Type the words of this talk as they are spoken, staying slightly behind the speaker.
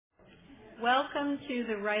Welcome to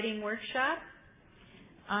the writing workshop.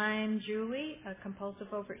 I'm Julie, a compulsive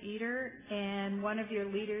overeater, and one of your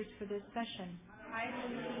leaders for this session. Hi,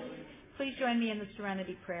 Julie. Please join me in the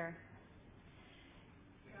Serenity Prayer.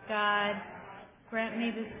 God, grant me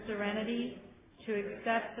the serenity to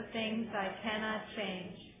accept the things I cannot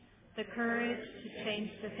change, the courage to change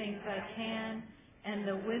the things I can, and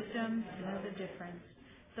the wisdom to know the difference.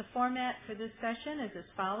 The format for this session is as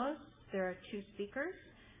follows. There are two speakers.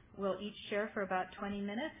 We'll each share for about 20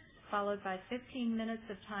 minutes, followed by 15 minutes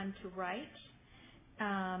of time to write,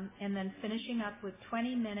 and then finishing up with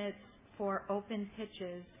 20 minutes for open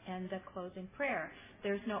pitches and the closing prayer.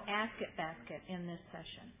 There's no ask it basket in this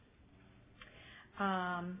session.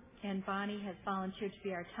 And Bonnie has volunteered to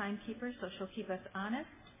be our timekeeper, so she'll keep us honest.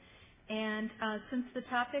 And since the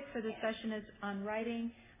topic for the session is on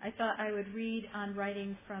writing, I thought I would read on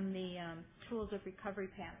writing from the Tools of Recovery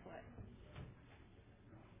pamphlet.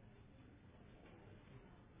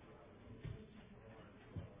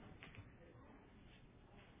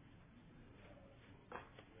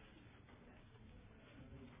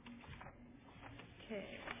 Okay.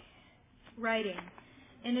 Writing.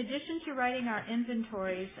 In addition to writing our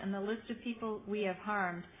inventories and the list of people we have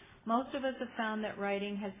harmed, most of us have found that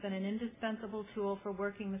writing has been an indispensable tool for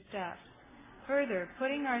working the steps. Further,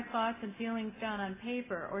 putting our thoughts and feelings down on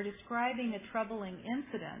paper or describing a troubling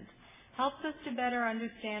incident helps us to better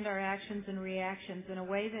understand our actions and reactions in a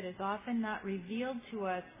way that is often not revealed to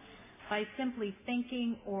us by simply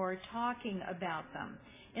thinking or talking about them.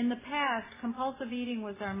 In the past, compulsive eating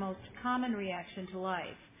was our most common reaction to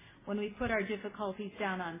life. When we put our difficulties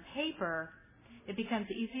down on paper, it becomes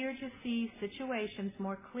easier to see situations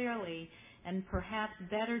more clearly and perhaps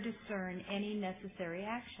better discern any necessary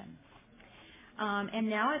action. And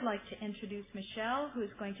now I'd like to introduce Michelle, who is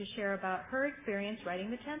going to share about her experience writing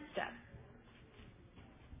the 10th step.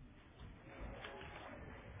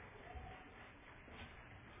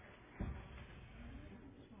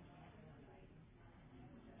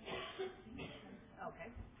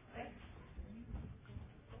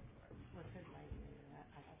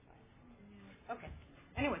 Okay.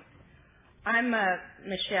 Anyway, I'm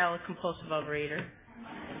Michelle, a compulsive overeater.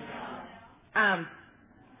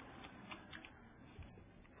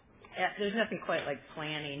 There's nothing quite like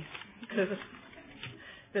planning because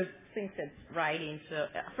the thing said writing. So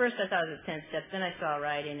at first I thought it was the 10th step, then I saw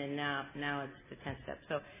writing, and now it's the 10th step.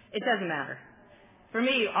 So it doesn't matter. For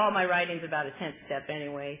me, all my writing's about a 10th step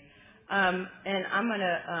anyway. And I'm going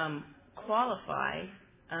to qualify,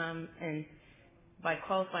 and by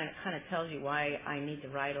qualifying, it kind of tells you why I need to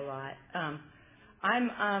write a lot. I'm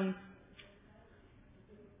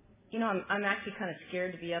actually kind of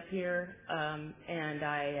scared to be up here, and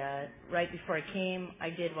I, right before I came,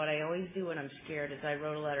 I did what I always do when I'm scared, is I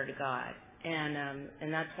wrote a letter to God, and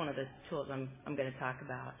that's one of the tools I'm going to talk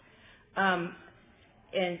about.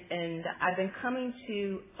 And I've been coming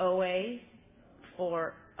to OA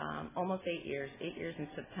for almost 8 years in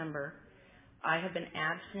September. I have been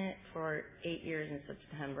abstinent for 8 years in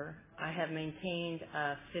September. I have maintained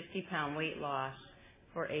a 50-pound weight loss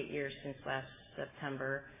for 8 years since last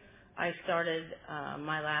September. I started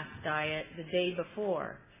my last diet the day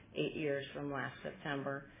before 8 years from last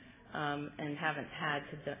September, and haven't had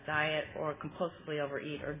to diet or compulsively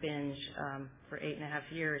overeat or binge for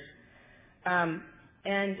 8.5 years.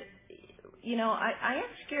 And you know, I am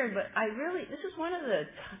scared, but this is one of the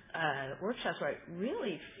workshops where I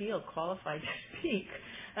really feel qualified to speak.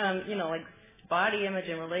 Like body image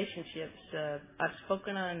and relationships. I've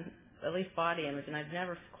spoken on at least body image, and I've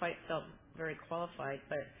never quite felt very qualified,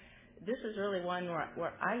 but this is really one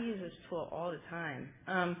where I use this tool all the time.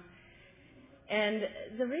 And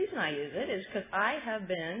the reason I use it is because I have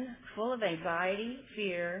been full of anxiety,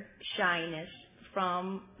 fear, shyness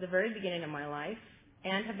from the very beginning of my life,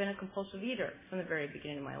 and have been a compulsive eater from the very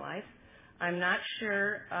beginning of my life. I'm not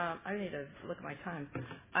sure, I need to look at my time.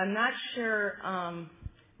 I'm not sure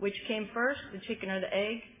which came first, the chicken or the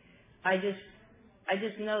egg. I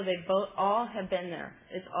just know they all have been there.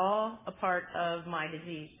 It's all a part of my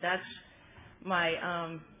disease. That's my,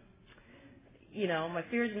 my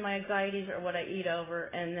fears and my anxieties are what I eat over,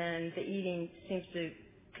 and then the eating seems to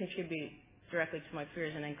contribute directly to my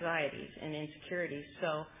fears and anxieties and insecurities.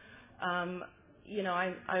 So,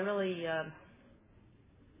 I really,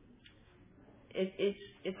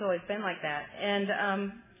 it's always been like that.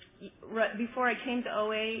 And right before I came to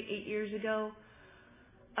OA 8 years ago,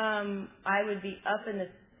 I would be up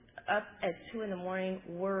at 2 in the morning,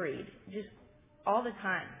 worried, just all the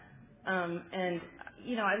time. And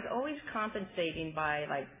I was always compensating by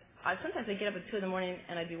sometimes I'd get up at 2 in the morning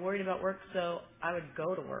and I'd be worried about work, so I would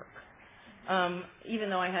go to work. even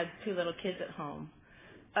though I had 2 little kids at home.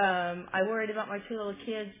 I worried about my 2 little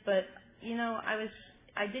kids, but,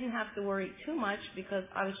 I didn't have to worry too much because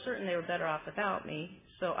I was certain they were better off without me.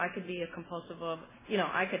 So I could be a compulsive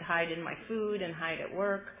I could hide in my food and hide at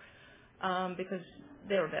work, because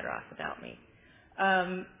they were better off without me.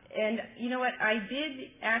 And you know what? I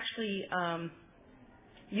did actually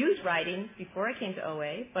use writing before I came to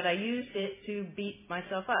OA, but I used it to beat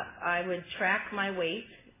myself up. I would track my weight,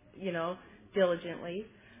 diligently.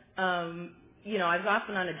 I was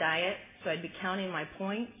often on a diet, so I'd be counting my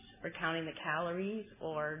points or counting the calories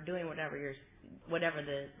or doing whatever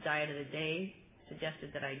the diet of the day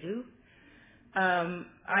suggested that I do.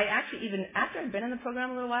 I actually, even after I'd been in the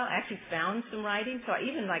program a little while, I actually found some writing. So I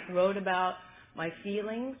even wrote about my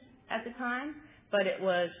feelings at the time, but it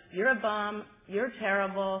was, you're a bum, you're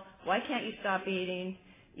terrible, why can't you stop eating?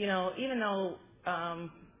 Even though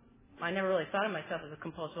I never really thought of myself as a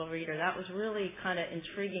compulsive overeater, that was really kind of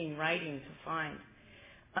intriguing writing to find.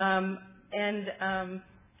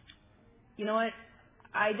 You know what?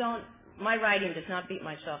 My writing does not beat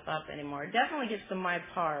myself up anymore. It definitely gets to my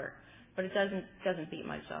part, but it doesn't beat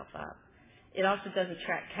myself up. It also doesn't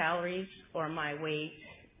track calories or my weight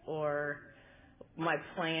or my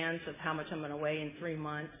plans of how much I'm going to weigh in 3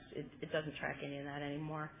 months. It doesn't track any of that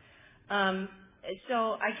anymore.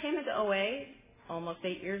 So I came into OA almost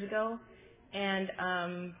 8 years ago, and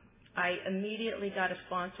I immediately got a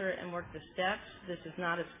sponsor and worked the steps. This is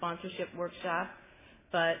not a sponsorship workshop,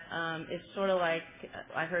 but it's sort of like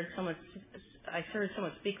I heard someone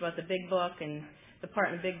speak about the big book and the part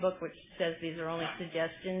in the big book which says these are only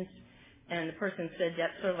suggestions, and the person said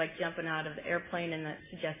that's sort of like jumping out of the airplane and that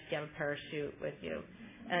suggests you have a parachute with you.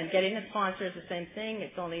 And getting a sponsor is the same thing.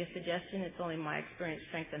 It's only a suggestion. It's only my experience,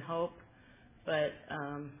 strength, and hope. But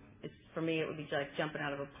for me, it would be like jumping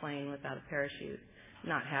out of a plane without a parachute,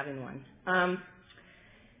 not having one.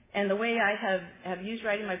 And the way I have used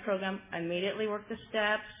writing my program, I immediately worked the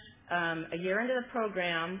steps. A year into the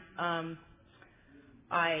program,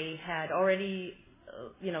 I had already,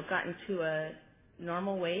 gotten to a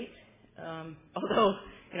normal weight. Although,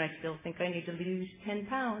 I still think I need to lose 10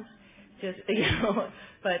 pounds.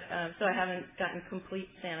 But so I haven't gotten complete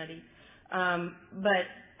sanity. But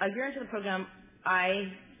a year into the program,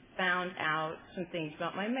 I found out some things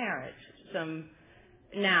about my marriage.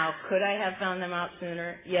 Now, could I have found them out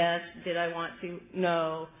sooner? Yes. Did I want to?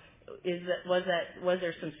 No. Was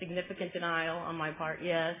there some significant denial on my part?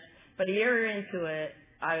 Yes. But a year into it,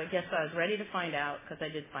 I guess I was ready to find out, because I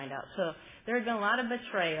did find out. So there had been a lot of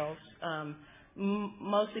betrayals,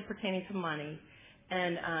 mostly pertaining to money.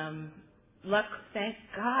 And thank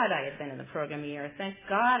God I had been in the program a year. Thank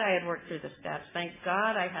God I had worked through the steps. Thank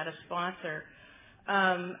God I had a sponsor.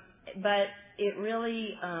 But it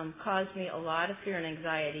really caused me a lot of fear and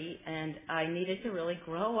anxiety, and I needed to really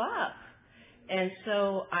grow up. And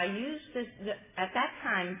so I used this. At that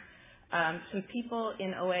time, some people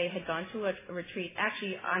in OA had gone to a retreat.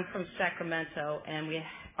 Actually, I'm from Sacramento, and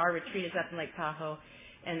our retreat is up in Lake Tahoe.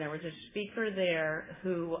 And there was a speaker there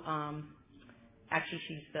who, actually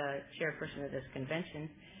she's the chairperson of this convention,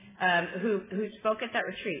 who spoke at that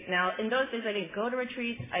retreat. Now, in those days, I didn't go to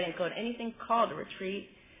retreats. I didn't go to anything called a retreat,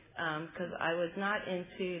 because I was not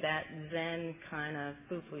into that Zen kind of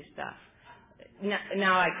foo-foo stuff.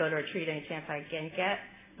 Now I go to a retreat any chance I can get.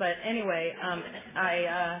 But anyway,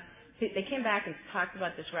 they came back and talked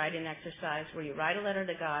about this writing exercise where you write a letter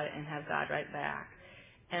to God and have God write back.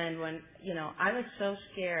 And when, I was so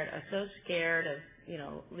scared. I was so scared of,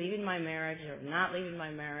 leaving my marriage or not leaving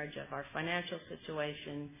my marriage, of our financial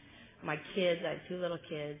situation, my kids. I had 2 little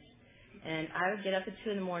kids. And I would get up at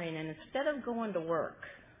 2 in the morning, and instead of going to work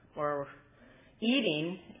or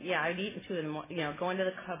eating, I'd eat at 2 in the morning, going to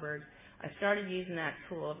the cupboard, I started using that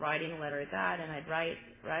tool of writing a letter to God, and I'd write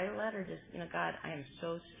a letter just, God, I am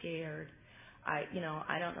so scared. I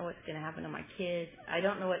don't know what's going to happen to my kids. I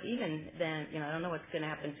don't know what, even then, I don't know what's going to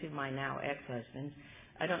happen to my now ex-husband.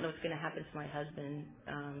 I don't know what's going to happen to my husband.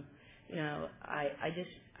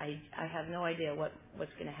 I have no idea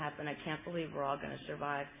what's going to happen. I can't believe we're all going to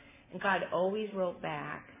survive. And God always wrote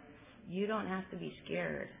back, you don't have to be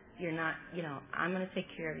scared. You're not, I'm going to take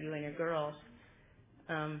care of you and your girls.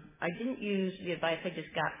 I didn't use the advice I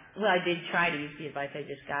just got. Well, I did try to use the advice I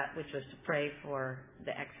just got, which was to pray for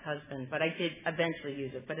the ex-husband. But I did eventually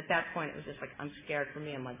use it. But at that point, it was just like, I'm scared for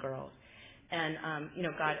me and my girls. And,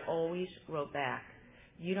 God always wrote back,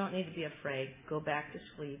 you don't need to be afraid. Go back to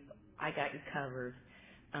sleep. I got you covered.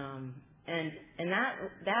 And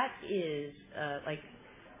that is,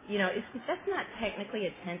 that's not technically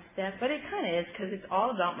a 10th step, but it kind of is, because it's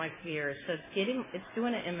all about my fears. So it's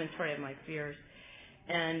doing an inventory of my fears.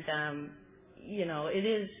 And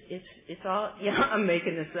it's all, I'm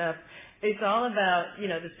making this up. It's all about,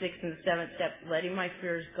 the sixth and the seventh step, letting my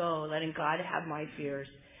fears go, letting God have my fears,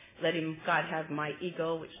 letting God have my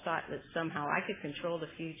ego, which thought that somehow I could control the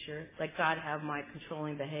future, let God have my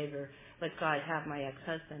controlling behavior, let God have my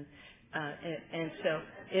ex-husband. And so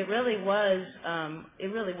it really was a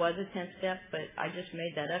 10th step, but I just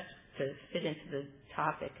made that up to fit into the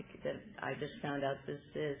topic that I just found out this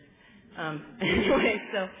is. Anyway,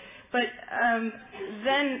 so, but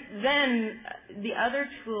then the other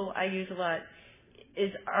tool I use a lot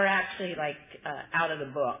are actually like out of the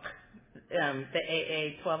book, the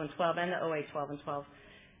AA 12 and 12 and the OA 12 and 12.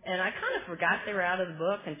 And I kind of forgot they were out of the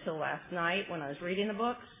book until last night when I was reading the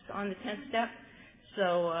books on the 10th step.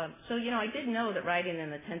 So I did know that writing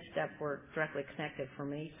and the 10th step were directly connected for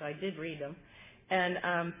me, so I did read them. And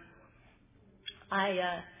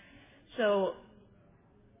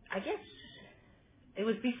I guess it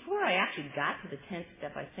was before I actually got to the 10th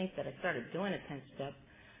step, I think, that I started doing a 10th step.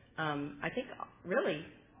 I think really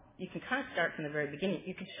you can kind of start from the very beginning.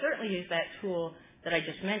 You could certainly use that tool that I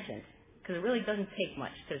just mentioned, because it really doesn't take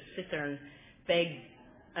much to sit there and beg.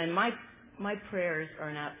 And my prayers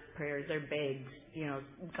are not prayers, they're begs.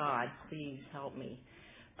 God, please help me.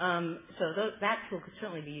 That tool could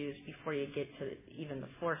certainly be used before you get to even the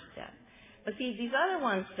 4th step. But these other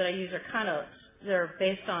ones that I use are they're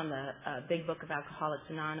based on the Big Book of Alcoholics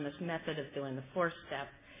Anonymous method of doing the 4th step.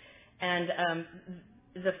 And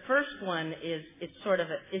the first one is, it's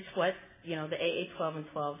what, the AA 12 and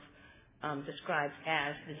 12 describes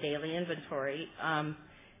as the daily inventory.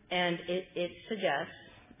 And it suggests,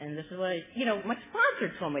 and this is what my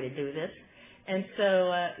sponsor told me to do this. And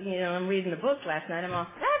so, I'm reading the book last night. I'm all,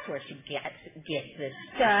 that's where she gets this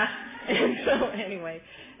stuff. And so, anyway,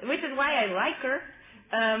 which is why I like her,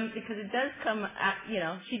 because it does come,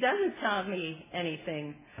 she doesn't tell me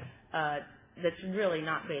anything that's really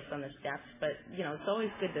not based on the steps. But it's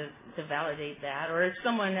always good to validate that. Or if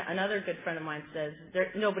another good friend of mine says,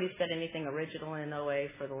 nobody said anything original in OA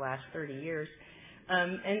for the last 30 years.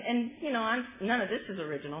 None of this is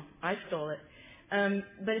original. I stole it.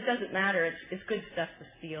 But it doesn't matter. It's good stuff to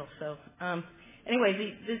steal. So, anyway,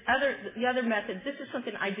 the other method, this is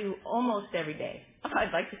something I do almost every day.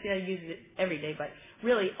 I'd like to say I use it every day, but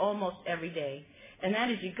really almost every day. And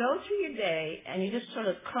that is, you go through your day and you just sort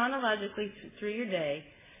of chronologically through your day,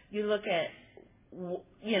 you look at,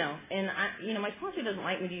 my sponsor doesn't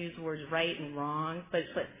like me to use the words right and wrong, but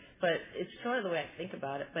it's sort of the way I think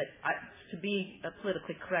about it. But to be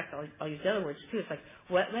politically correct, I'll use the other words too. It's like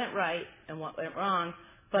what went right and what went wrong.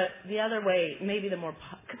 But the other way, maybe because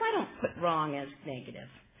I don't put wrong as negative.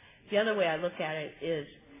 The other way I look at it is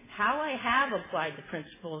how I have applied the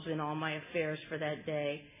principles in all my affairs for that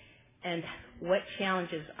day, and what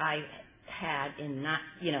challenges I had in not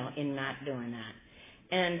doing that.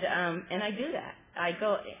 And I do that. I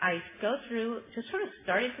go through, just sort of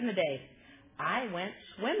starting from the day. I went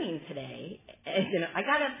swimming today. And,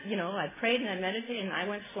 I prayed and I meditated and I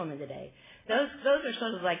went swimming today. Those are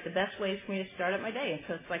sort of like the best ways for me to start up my day. And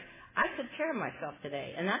so it's like, I took care of myself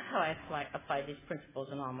today. And that's how I apply these principles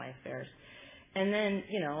in all my affairs. And then,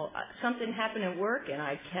 something happened at work and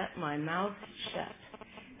I kept my mouth shut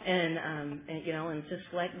and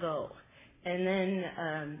just let go. And then,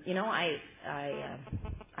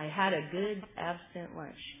 I had a good abstinent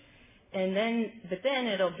lunch. And but then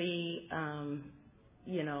it'll be, I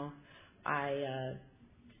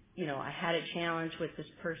had a challenge with this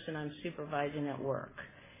person I'm supervising at work.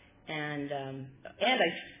 And I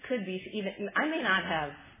could be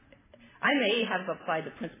I may have applied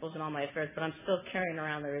the principles in all my affairs, but I'm still carrying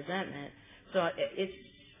around the resentment. So it's,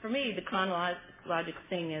 for me, the chronological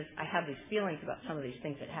thing is I have these feelings about some of these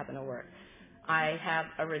things that happen at work. I have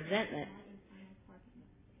a resentment.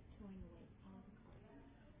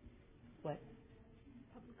 What?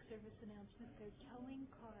 Public service announcement. They're towing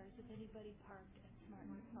cars if anybody parked at Smart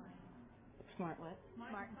and Final. Smart what?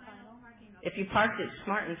 Smart and Final. If you parked at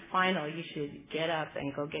Smart and Final, you should get up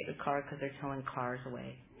and go get your car because they're towing cars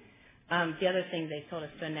away. The other thing they told us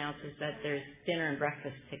to announce is that there's dinner and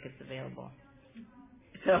breakfast tickets available.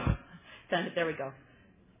 So, there we go.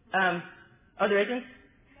 There isn't?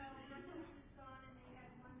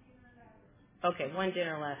 Okay, one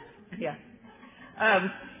dinner left. Yeah.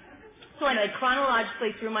 So anyway,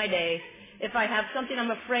 chronologically through my day, if I have something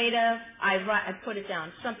I'm afraid of, I put it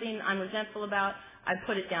down. Something I'm resentful about, I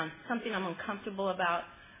put it down. Something I'm uncomfortable about,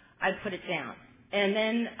 I put it down. And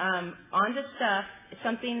then on the stuff,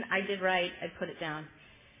 something I did right, I put it down.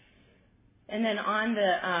 And then on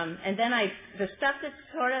the stuff that's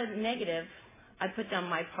sort of negative, I put down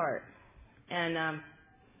my part. And I'm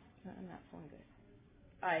not feeling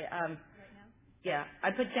good. Yeah, I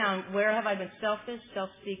put down, where have I been selfish,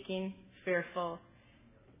 self-seeking, fearful,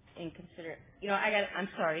 inconsiderate. I'm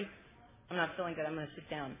sorry. I'm not feeling good. I'm going to sit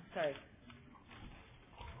down. Sorry.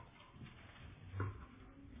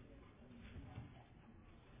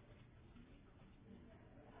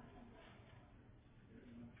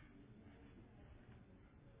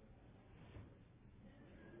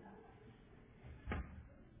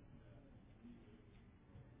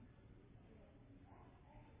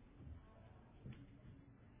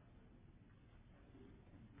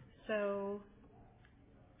 So,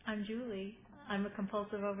 I'm Julie. I'm a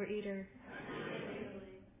compulsive overeater.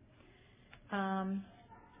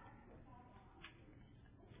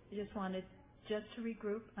 Just wanted to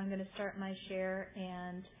regroup. I'm going to start my share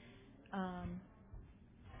and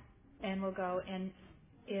we'll go. And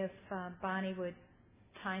if Bonnie would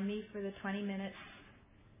time me for the 20 minutes,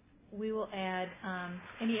 we will add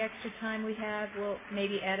any extra time we have. We'll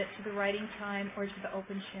maybe add it to the writing time or to the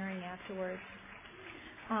open sharing afterwards.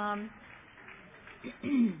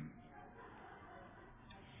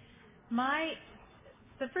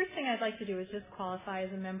 The first thing I'd like to do is just qualify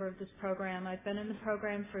as a member of this program. I've been in the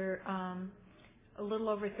program for a little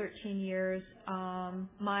over 13 years.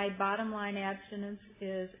 My bottom line abstinence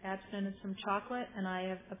is abstinence from chocolate, and I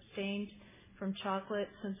have abstained from chocolate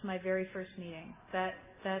since my very first meeting.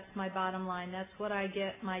 That's my bottom line. That's what I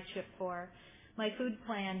get my chip for. My food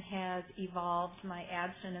plan has evolved. My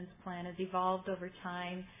abstinence plan has evolved over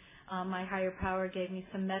time. My higher power gave me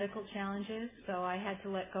some medical challenges, so I had to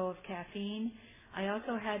let go of caffeine. I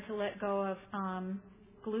also had to let go of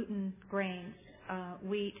gluten grains,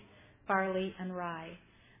 wheat, barley, and rye.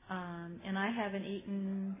 And I haven't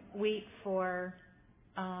eaten wheat for,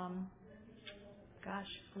 11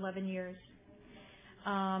 years.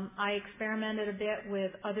 I experimented a bit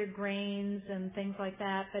with other grains and things like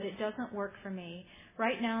that, but it doesn't work for me.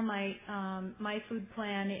 Right now, my food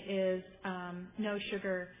plan is no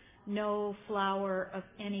sugar, no flour of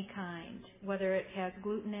any kind, whether it has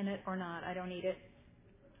gluten in it or not. I don't eat it.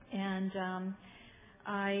 And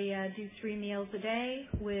I do 3 meals a day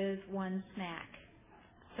with 1 snack.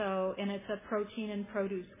 And it's a protein and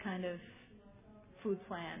produce kind of food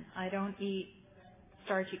plan. I don't eat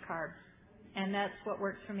starchy carbs. And that's what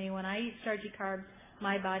works for me. When I eat starchy carbs,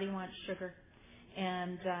 my body wants sugar.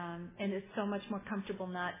 And it's so much more comfortable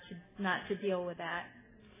not to deal with that.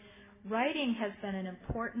 Writing has been an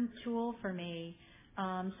important tool for me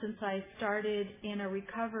since I started in a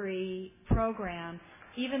recovery program.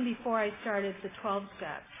 Even before I started the 12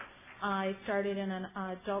 steps, I started in an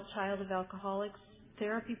adult child of alcoholics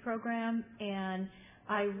therapy program, and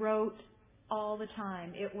I wrote all the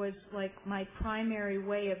time. It was like my primary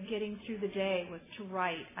way of getting through the day was to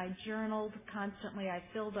write. I journaled constantly. I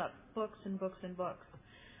filled up books and books and books.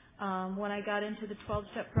 When I got into the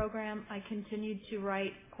 12-step program, I continued to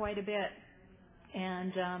write quite a bit.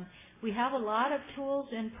 And we have a lot of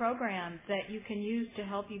tools in programs that you can use to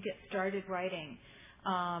help you get started writing.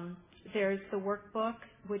 There's the workbook,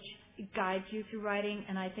 which guides you through writing,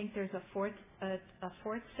 and I think there's a fourth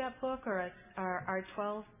step book or our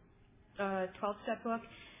 12-step book.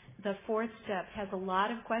 The 4th step has a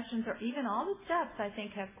lot of questions, or even all the steps I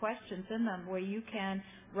think have questions in them where you can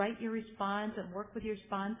write your response and work with your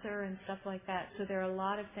sponsor and stuff like that. So there are a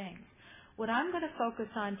lot of things. What I'm going to focus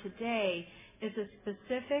on today is a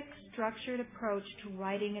specific structured approach to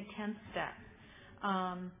writing a 10th step.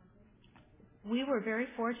 We were very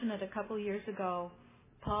fortunate a couple years ago.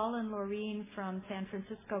 Paul and Laureen from San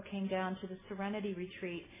Francisco came down to the Serenity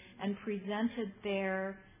Retreat and presented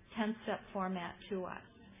their 10-step format to us.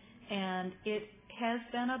 And it has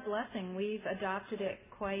been a blessing. We've adopted it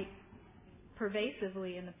quite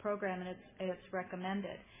pervasively in the program, and it's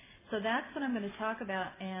recommended. So that's what I'm going to talk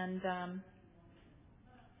about. And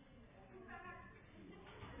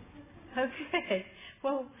okay,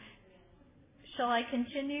 well, shall I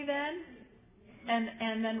continue then?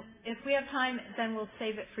 And then if we have time, then we'll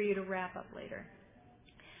save it for you to wrap up later.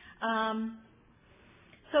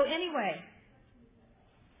 So anyway,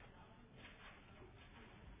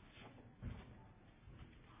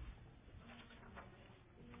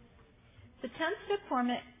 the 10-step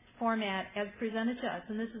format as presented to us,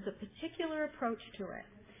 and this is a particular approach to it,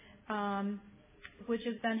 which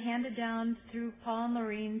has been handed down through Paul and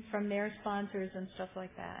Laureen from their sponsors and stuff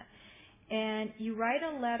like that. And you write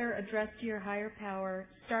a letter addressed to your higher power,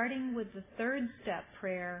 starting with the 3rd step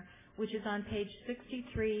prayer, which is on page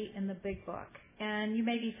 63 in the Big Book. And you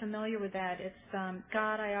may be familiar with that. It's,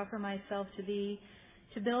 God, I offer myself to Thee,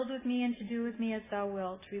 to build with me and to do with me as Thou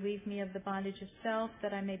wilt. Relieve me of the bondage of self,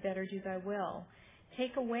 that I may better do Thy will.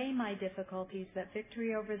 Take away my difficulties, that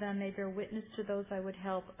victory over them may bear witness to those I would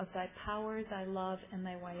help. Of thy power, thy love, and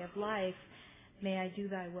thy way of life, may I do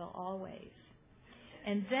thy will always.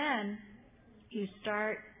 And then you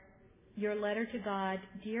start your letter to God,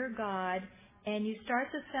 Dear God, and you start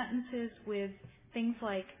the sentences with things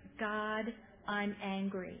like, God, I'm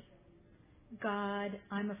angry. God,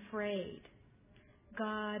 I'm afraid.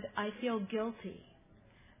 God, I feel guilty.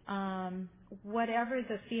 Whatever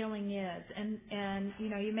the feeling is. And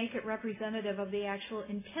you make it representative of the actual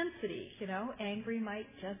intensity. Angry might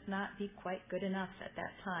just not be quite good enough at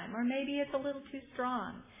that time. Or maybe it's a little too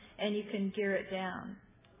strong and you can gear it down.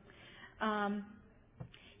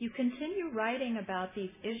 You continue writing about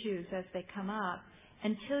these issues as they come up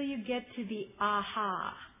until you get to the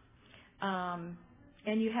aha.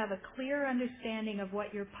 And you have a clear understanding of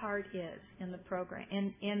what your part is in the program,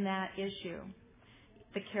 in that issue.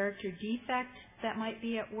 The character defect that might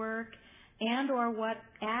be at work, and or what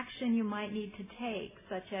action you might need to take,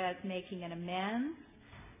 such as making an amends,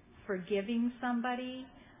 forgiving somebody,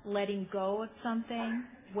 letting go of something,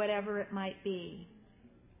 whatever it might be.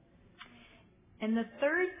 And the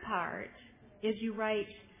third part is you write,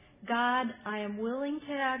 God, I am willing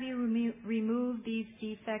to have you remove these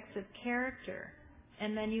defects of character.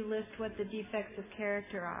 And then you list what the defects of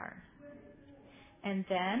character are. And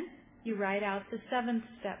then you write out the 7th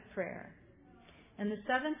step prayer. And the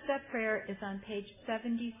 7th step prayer is on page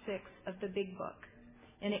 76 of the big book.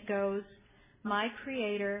 And it goes, My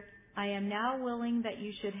Creator, I am now willing that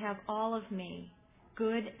you should have all of me,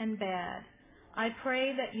 good and bad. I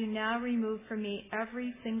pray that you now remove from me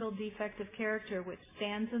every single defect of character which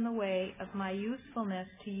stands in the way of my usefulness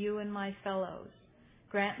to you and my fellows.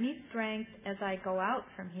 Grant me strength as I go out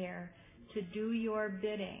from here to do your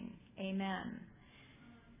bidding. Amen.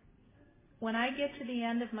 When I get to the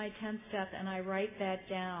end of my 10th step and I write that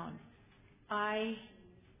down, I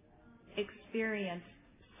experience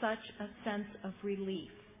such a sense of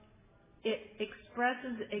relief. It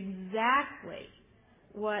expresses exactly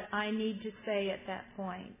what I need to say at that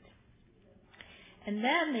point. And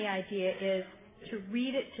then the idea is to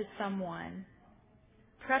read it to someone,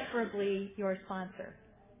 preferably your sponsor.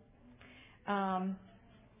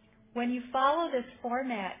 When you follow this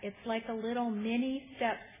format, it's like a little mini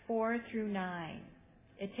steps 4 through 9.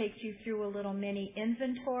 It takes you through a little mini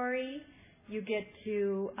inventory. You get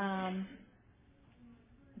to,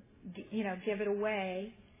 give it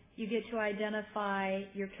away. You get to identify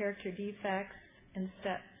your character defects in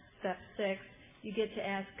step 6. You get to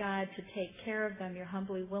ask God to take care of them. You're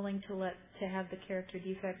humbly willing to have the character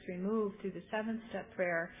defects removed through the 7th step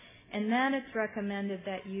prayer. And then it's recommended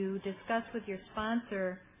that you discuss with your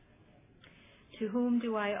sponsor, to whom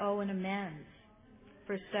do I owe an amends,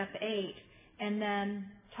 for step 8, and then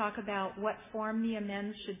talk about what form the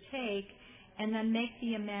amends should take, and then make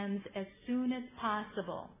the amends as soon as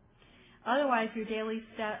possible. Otherwise, your daily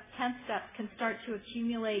 10th step can start to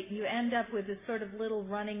accumulate. You end up with this sort of little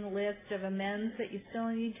running list of amends that you still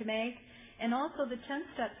need to make. And also the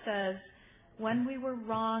 10th step says, when we were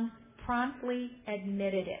wrong, promptly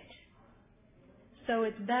admitted it. So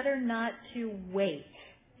it's better not to wait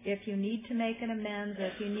if you need to make an amends or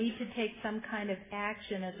if you need to take some kind of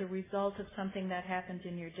action as a result of something that happened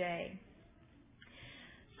in your day.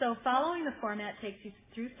 So following the format takes you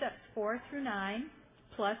through steps 4 through 9.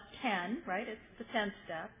 Plus 10, right? It's the 10th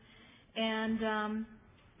step. And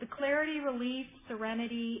the clarity, relief,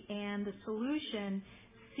 serenity, and the solution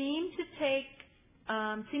seem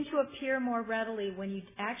to appear more readily when you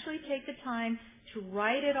actually take the time to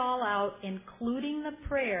write it all out, including the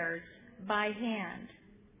prayers, by hand.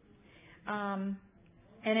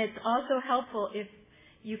 And it's also helpful if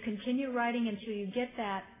you continue writing until you get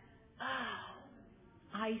that,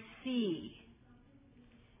 I see.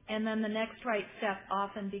 And then the next right step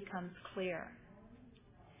often becomes clear.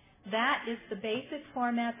 That is the basic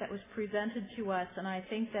format that was presented to us, and I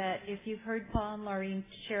think that if you've heard Paul and Laureen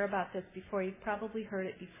share about this before, you've probably heard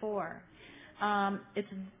it before. I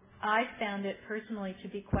found it personally to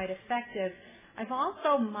be quite effective. I've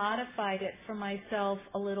also modified it for myself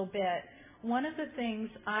a little bit. One of the things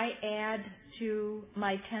I add to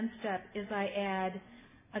my 10th step is I add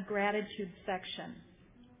a gratitude section.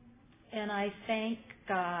 And I thank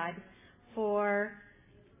God for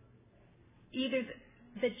either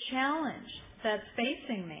the challenge that's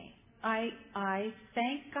facing me. I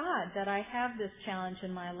thank God that I have this challenge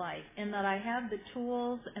in my life and that I have the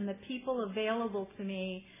tools and the people available to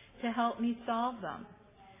me to help me solve them.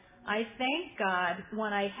 I thank God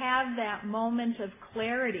when I have that moment of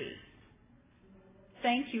clarity.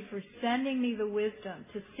 Thank you for sending me the wisdom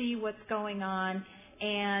to see what's going on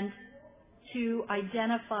and to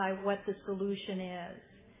identify what the solution is.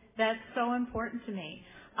 That's so important to me.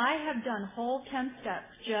 I have done whole 10 steps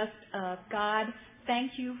just of, God,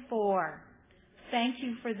 thank you for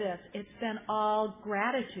this. It's been all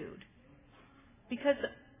gratitude. Because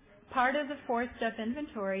part of the 4-step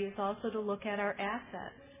inventory is also to look at our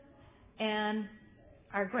assets and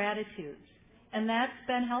our gratitudes. And that's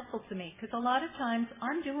been helpful to me because a lot of times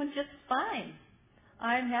I'm doing just fine.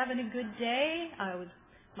 I'm having a good day.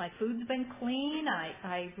 My food's been clean.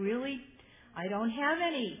 I don't have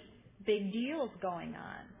any big deals going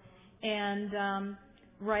on. And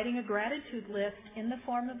writing a gratitude list in the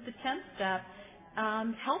form of the 10th step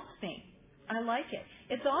helps me. I like it.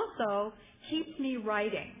 It also keeps me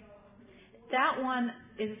writing. That one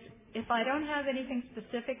is, if I don't have anything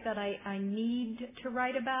specific that I need to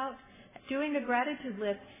write about, doing a gratitude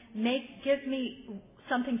list gives me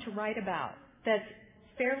something to write about that's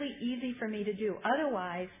fairly easy for me to do.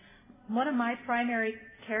 Otherwise, one of my primary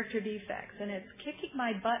character defects, and it's kicking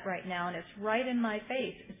my butt right now, and it's right in my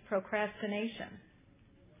face, is procrastination.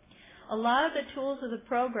 A lot of the tools of the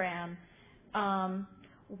program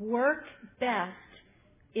work best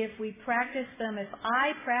if we practice them, if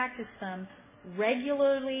I practice them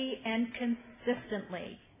regularly and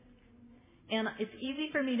consistently. And it's easy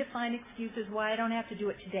for me to find excuses why I don't have to do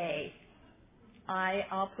it today.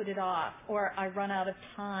 I'll put it off, or I run out of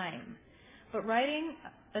time. But writing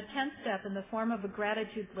a 10th step in the form of a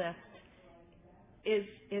gratitude list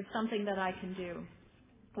is something that I can do.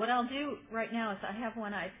 What I'll do right now is I have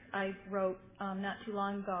one I wrote not too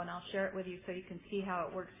long ago, and I'll share it with you so you can see how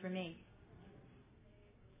it works for me.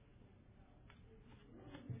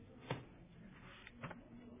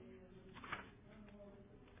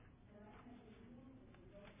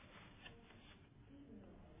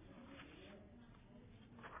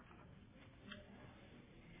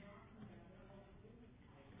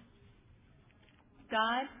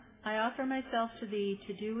 God, I offer myself to Thee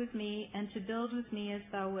to do with me and to build with me as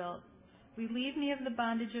Thou wilt. Relieve me of the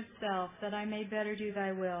bondage of self, that I may better do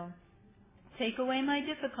Thy will. Take away my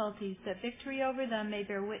difficulties, that victory over them may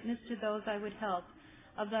bear witness to those I would help.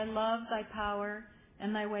 Of Thy love, Thy power,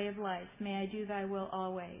 and Thy way of life, may I do Thy will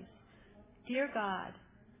always. Dear God,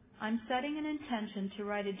 I'm setting an intention to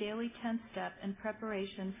write a daily 10th step in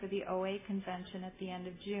preparation for the OA convention at the end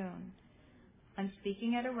of June. I'm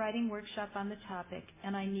speaking at a writing workshop on the topic,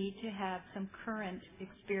 and I need to have some current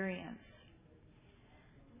experience.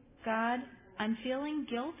 God, I'm feeling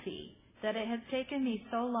guilty that it has taken me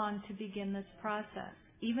so long to begin this process,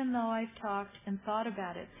 even though I've talked and thought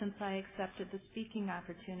about it since I accepted the speaking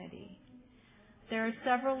opportunity. There are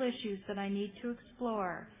several issues that I need to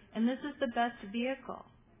explore, and this is the best vehicle.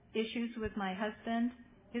 Issues with my husband,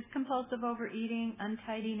 his compulsive overeating,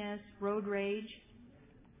 untidiness, road rage,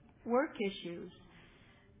 work issues,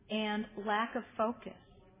 and lack of focus,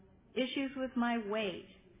 issues with my weight,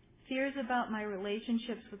 fears about my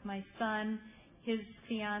relationships with my son, his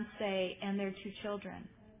fiancée, and their 2 children.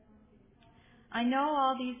 I know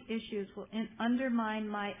all these issues will undermine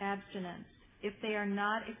my abstinence if they are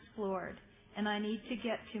not explored, and I need to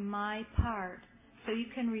get to my part so you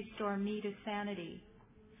can restore me to sanity.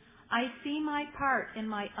 I see my part in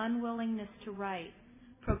my unwillingness to write,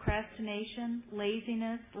 procrastination,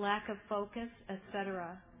 laziness, lack of focus,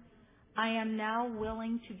 etc. I am now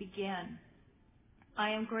willing to begin.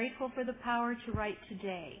 I am grateful for the power to write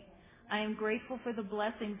today. I am grateful for the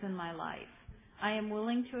blessings in my life. I am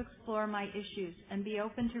willing to explore my issues and be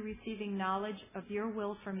open to receiving knowledge of your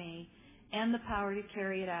will for me and the power to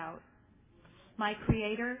carry it out. My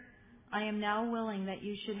Creator, I am now willing that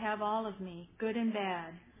you should have all of me, good and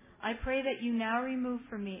bad. I pray that you now remove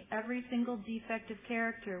from me every single defect of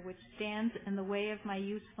character which stands in the way of my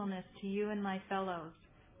usefulness to you and my fellows.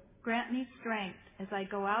 Grant me strength as I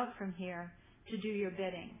go out from here to do your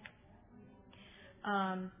bidding.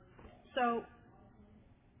 So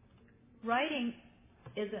writing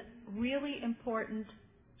is a really important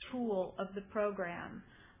tool of the program.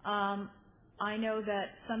 I know that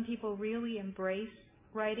some people really embrace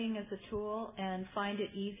writing as a tool and find it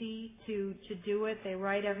easy to do it. They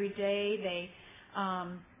write every day. They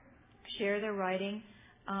share their writing.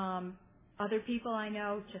 Other people I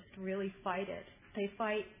know just really fight it. They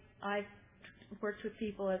fight. I've worked with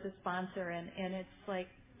people as a sponsor, and it's like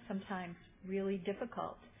sometimes really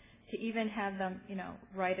difficult to even have them,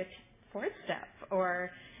 write a 4th step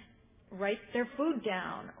or write their food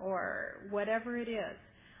down or whatever it is.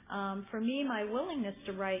 For me, my willingness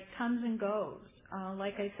to write comes and goes.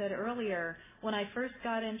 Like I said earlier, when I first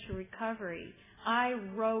got into recovery, I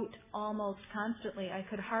wrote almost constantly. I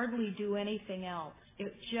could hardly do anything else.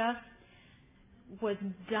 It just was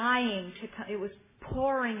dying to come. It was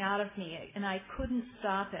pouring out of me, and I couldn't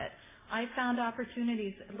stop it. I found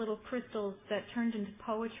opportunities, little crystals that turned into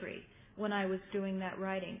poetry when I was doing that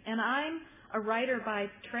writing. And I'm a writer by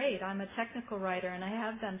trade. I'm a technical writer, and I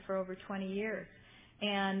have been for over 20 years.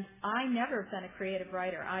 And I never have been a creative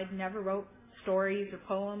writer. I never wrote stories or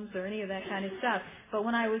poems or any of that kind of stuff. But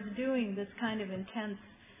when I was doing this kind of intense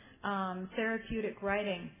therapeutic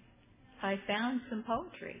writing, I found some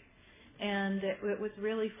poetry, and it was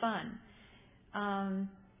really fun.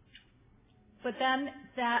 But then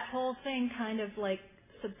that whole thing kind of like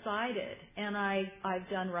subsided, and I've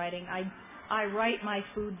done writing. I write my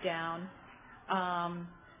food down,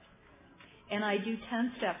 and I do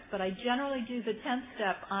 10 steps, but I generally do the 10th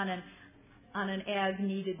step on an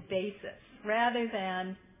as-needed basis rather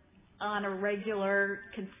than on a regular,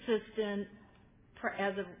 consistent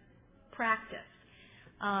as a practice.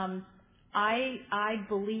 I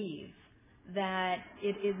believe that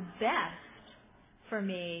it is best for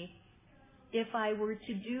me if I were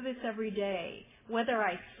to do this every day, whether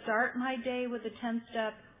I start my day with a 10th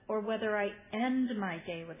step or whether I end my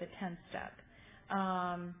day with a 10th step.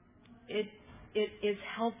 It is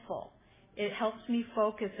helpful. It helps me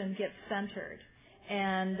focus and get centered.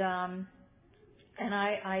 And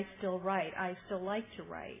I still write. I still like to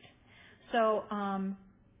write. So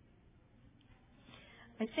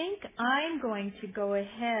I think I'm going to go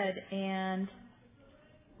ahead and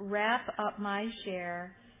wrap up my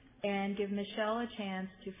share and give Michelle a chance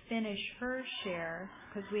to finish her share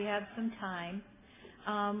because we have some time.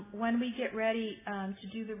 When we get ready to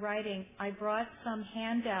do the writing, I brought some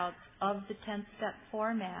handouts of the 10-step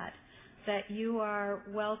format that you are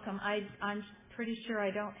welcome. I'm pretty sure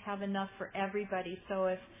I don't have enough for everybody, so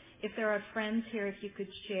if there are friends here, if you could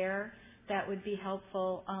share, that would be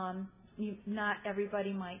helpful. Not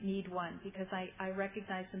everybody might need one because I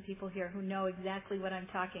recognize some people here who know exactly what I'm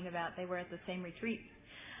talking about. They were at the same retreat.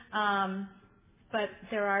 But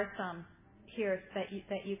there are some here that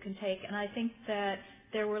you can take. And I think that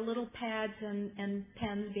there were little pads and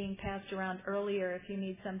pens being passed around earlier if you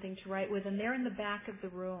need something to write with, and they're in the back of the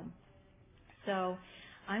room. So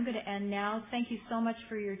I'm going to end now. Thank you so much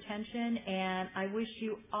for your attention, and I wish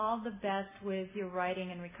you all the best with your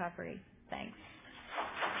writing and recovery. Thanks.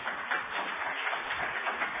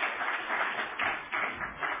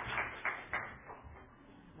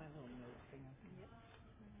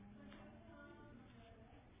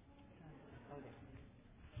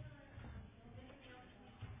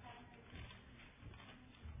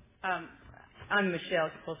 I'm Michelle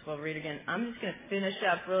Postwell Reed again. I'm just going to finish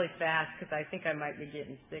up really fast because I think I might be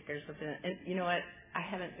getting sick or something. And you know what? I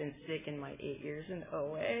haven't been sick in my 8 years in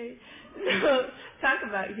OA. So talk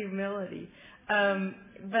about humility.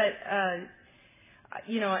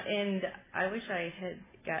 You know, and I wish I had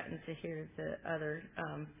gotten to hear the other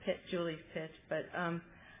Julie's pitch, but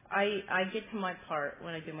I get to my part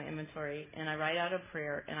when I do my inventory, and I write out a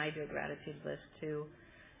prayer, and I do a gratitude list too.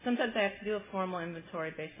 Sometimes I have to do a formal inventory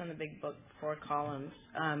based on the big book, 4 columns,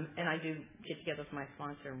 and I do get together with my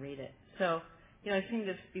sponsor and read it. So, you know, I seem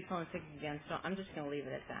to be feeling sick again, so I'm just going to leave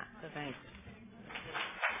it at that. So thanks.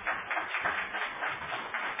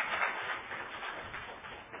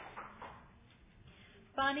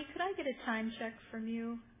 Bonnie, could I get a time check from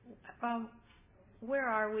you? Where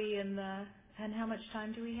are we and how much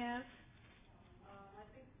time do we have? I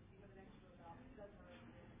think you have an extra about 7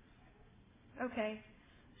 minutes. Okay.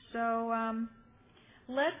 So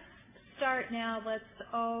let's start now. Let's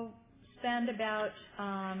spend about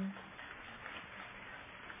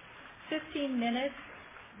 15 minutes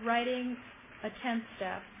writing a 10th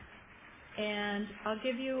step. And I'll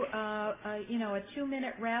give you a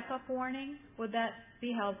 2-minute wrap-up warning. Would that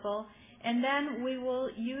be helpful? And then we will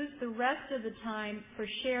use the rest of the time for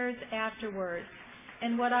shares afterwards.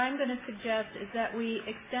 And what I'm going to suggest is that we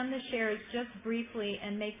extend the shares just briefly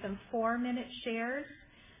and make them 4-minute shares,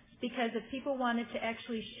 because if people wanted to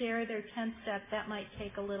actually share their 10th step, that might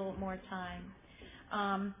take a little more time.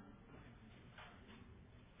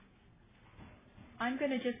 I'm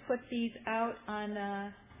going to just put these out on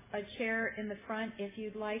a chair in the front if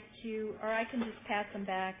you'd like to, or I can just pass them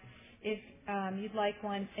back if you'd like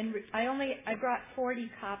one. And I brought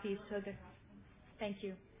 40 copies, so thank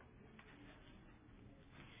you.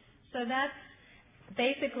 So that's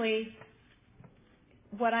basically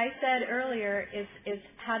what I said earlier is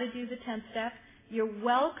how to do the 10th step. You're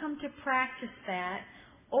welcome to practice that,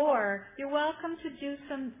 or you're welcome to do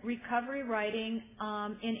some recovery writing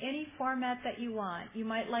in any format that you want. You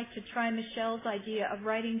might like to try Michelle's idea of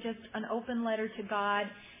writing just an open letter to God,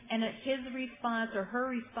 and his response or her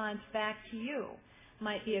response back to you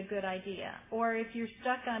might be a good idea. Or if you're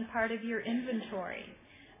stuck on part of your inventory,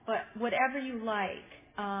 but whatever you like.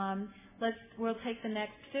 We'll take the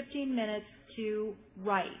next 15 minutes to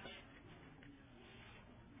write.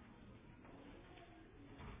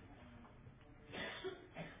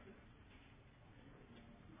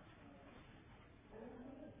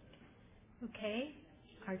 Okay,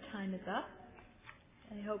 our time is up.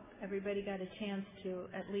 I hope everybody got a chance to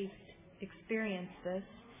at least experience this.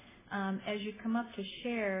 As you come up to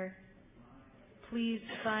share, please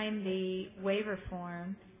sign the waiver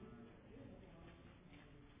form.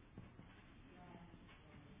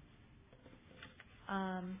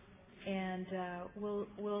 And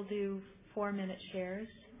we'll do 4-minute shares,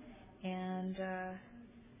 and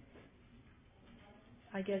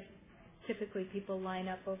I guess typically people line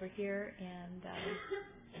up over here and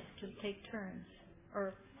just take turns,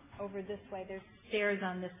 or over this way. There's stairs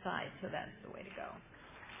on this side, so that's the way to go.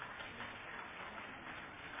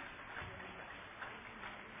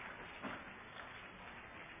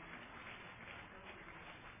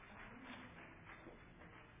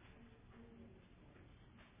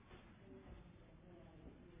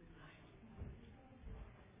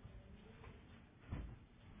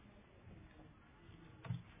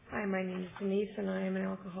 Hi, my name is Denise, and I am an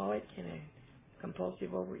alcoholic and a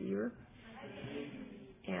compulsive overeater.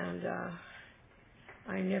 And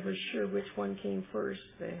I'm never sure which one came first,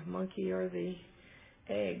 the monkey or the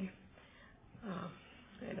egg.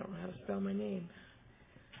 I don't know how to spell my name.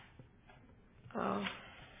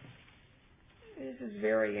 This is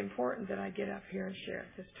very important that I get up here and share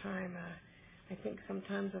at this time. I think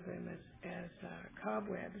sometimes of them as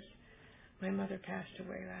cobwebs. My mother passed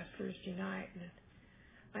away last Thursday night, and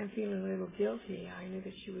I'm feeling a little guilty. I knew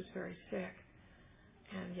that she was very sick,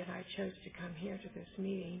 and yet I chose to come here to this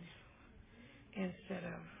meeting instead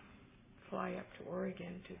of fly up to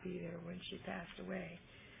Oregon to be there when she passed away.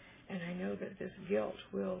 And I know that this guilt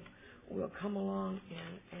will come along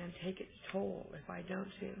and take its toll if I don't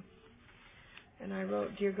do. And I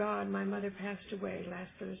wrote, "Dear God, my mother passed away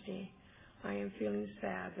last Thursday. I am feeling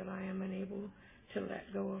sad that I am unable to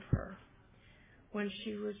let go of her. When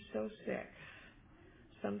she was so sick,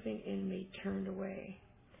 something in me turned away.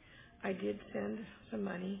 I did send some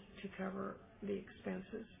money to cover the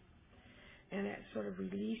expenses, and that sort of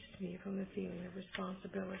released me from the feeling of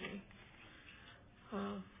responsibility.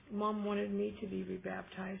 Mom wanted me to be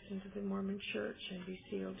rebaptized into the Mormon church and be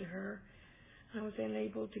sealed to her. I was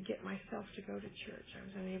unable to get myself to go to church. I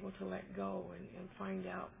was unable to let go and find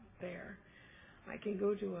out there. I can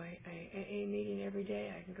go to a AA meeting every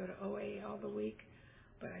day. I can go to OA all the week,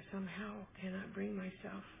 but I somehow cannot bring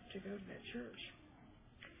myself to go to that church.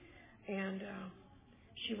 And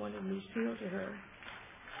she wanted me sealed to her.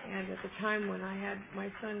 And at the time when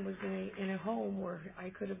my son was in a home where I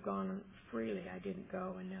could have gone freely, I didn't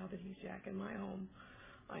go. And now that he's back in my home,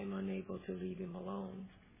 I'm unable to leave him alone.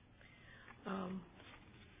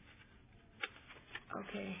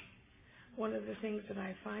 Okay. One of the things that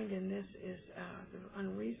I find in this is the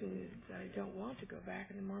reason that I don't want to go back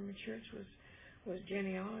in the Mormon church was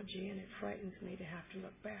genealogy, and it frightens me to have to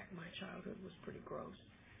look back. My childhood was pretty gross.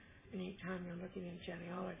 And anytime you're looking in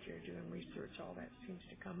genealogy or doing research, all that seems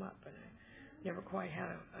to come up, and I never quite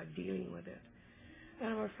had a dealing with it.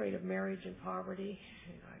 And I'm afraid of marriage and poverty.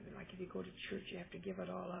 Like if you go to church, you have to give it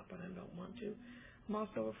all up, and I don't want to. I'm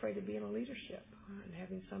also afraid of being in leadership and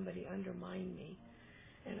having somebody undermine me,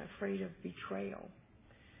 and afraid of betrayal.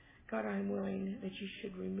 God, I'm willing that you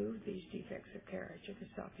should remove these defects of character, the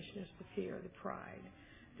selfishness, the fear, the pride,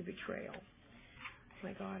 the betrayal.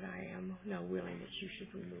 My God, I am now willing that you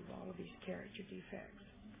should remove all of these character defects.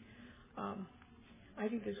 I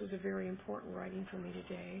think this was a very important writing for me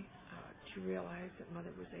today, to realize that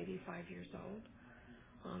Mother was 85 years old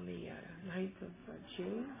on the 9th of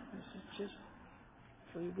June. This is just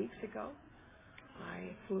 3 weeks ago.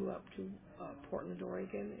 I flew up to Portland,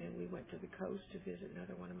 Oregon, and we went to the coast to visit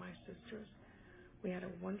another one of my sisters. We had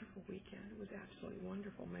a wonderful weekend. It was absolutely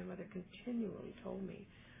wonderful. My mother continually told me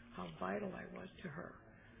how vital I was to her,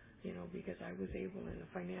 because I was able in a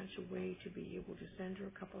financial way to be able to send her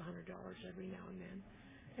a couple $100 every now and then.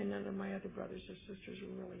 And none of my other brothers or sisters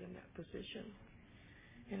were really in that position.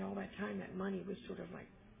 And all that time, that money was sort of like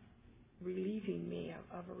relieving me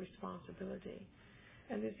of a responsibility.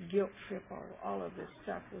 And this guilt trip, all of this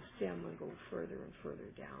stuff will stem and go further and further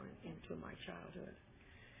down into my childhood.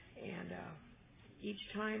 And each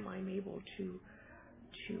time I'm able to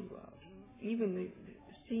even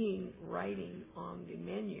seeing writing on the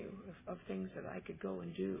menu of things that I could go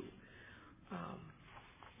and do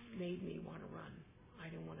made me want to run. I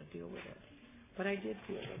didn't want to deal with it. But I did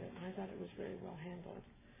deal with it, and I thought it was very well handled.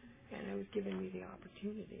 And it was giving me the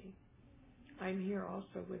opportunity. I'm here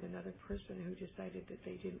also with another person who decided that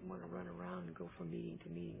they didn't want to run around and go from meeting to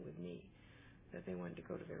meeting with me, that they wanted to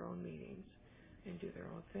go to their own meetings and do their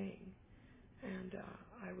own thing. And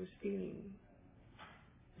I was feeling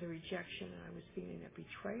the rejection, and I was feeling that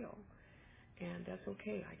betrayal. And that's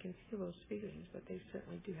okay. I can feel those feelings, but they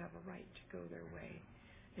certainly do have a right to go their way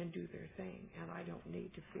and do their thing. And I don't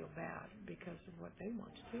need to feel bad because of what they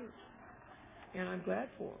want to do. And I'm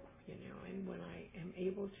glad for them, And when I am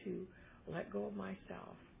able to let go of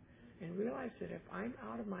myself and realize that if I'm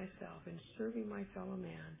out of myself and serving my fellow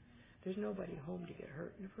man, there's nobody home to get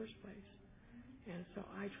hurt in the first place. And so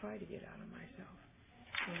I try to get out of myself.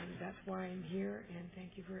 And that's why I'm here, and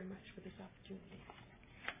thank you very much for this opportunity.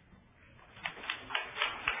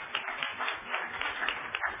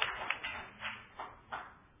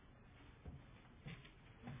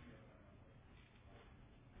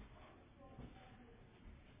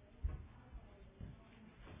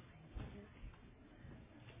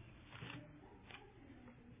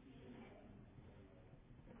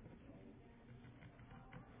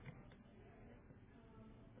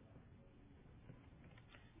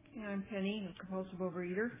 I'm Penny, a compulsive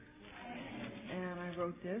overeater, and I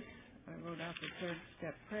wrote this. I wrote out the third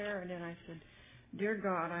step prayer, and then I said, Dear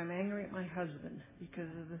God, I'm angry at my husband because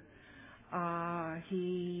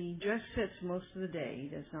he just sits most of the day. He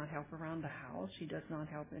does not help around the house. He does not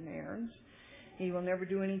help in errands. He will never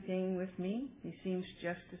do anything with me. He seems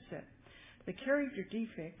just to sit. The character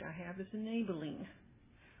defect I have is enabling.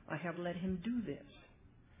 I have let him do this.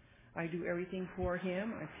 I do everything for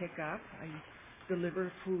him. I pick up. I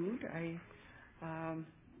deliver food.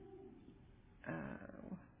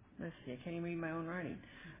 Let's see, I can't even read my own writing.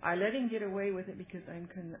 I let him get away with it because I'm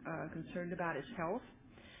concerned about his health,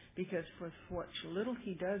 because for what little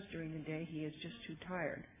he does during the day, he is just too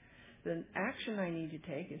tired. The action I need to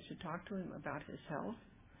take is to talk to him about his health,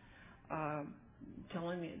 tell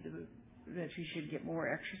him that he should get more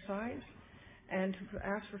exercise, and to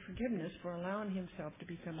ask for forgiveness for allowing himself to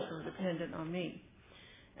become so dependent on me.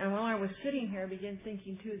 And while I was sitting here, I began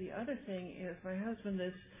thinking, too, the other thing is my husband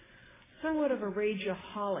is somewhat of a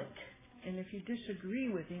rageaholic. And if you disagree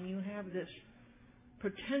with him, you have this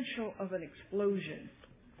potential of an explosion.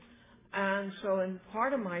 And so, and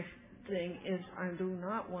part of my thing is I do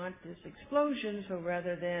not want this explosion, so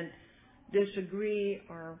rather than disagree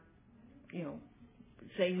or,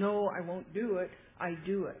 say, no, I won't do it, I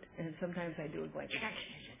do it. And sometimes I do it like,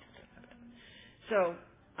 so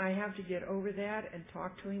I have to get over that and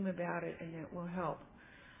talk to him about it, and it will help.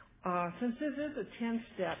 Since this is a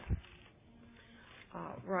 10-step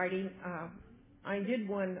writing, I did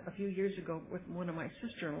one a few years ago with one of my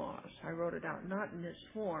sister-in-laws. I wrote it out, not in this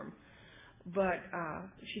form, but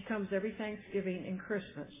she comes every Thanksgiving and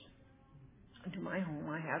Christmas to my home.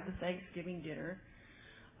 I have the Thanksgiving dinner.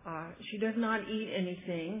 She does not eat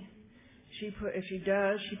anything. If she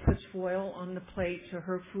does, she puts foil on the plate so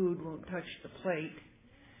her food won't touch the plate.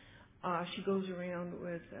 She goes around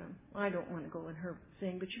with, I don't want to go in her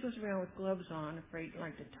thing, but she goes around with gloves on, afraid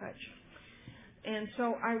like to touch. And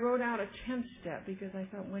so I wrote out a 10th step because I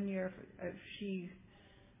thought one year if she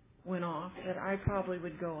went off that I probably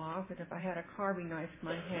would go off, and if I had a carving knife in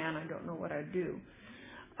my hand, I don't know what I'd do.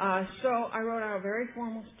 So I wrote out a very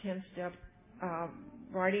formal 10th step,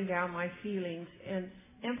 writing down my feelings and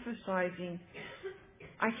emphasizing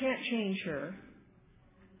I can't change her.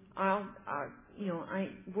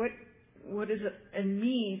 What is it in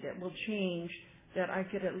me that will change that I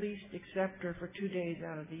could at least accept her for 2 days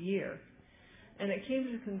out of the year? And it came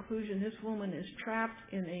to the conclusion this woman is trapped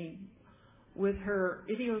with her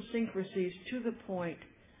idiosyncrasies to the point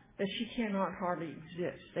that she cannot hardly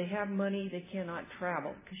exist. They have money, they cannot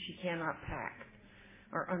travel because she cannot pack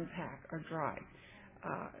or unpack or drive.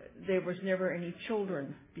 There was never any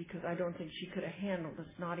children because I don't think she could have handled a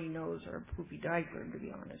snotty nose or a poopy diaper, to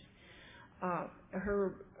be honest.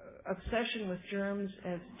 Her obsession with germs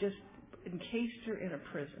has just encased her in a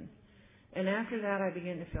prison. And after that, I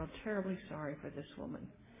began to feel terribly sorry for this woman.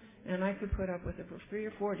 And I could put up with it for 3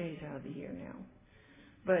 or 4 days out of the year now.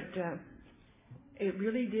 But it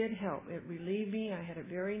really did help. It relieved me. I had a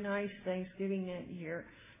very nice Thanksgiving that year.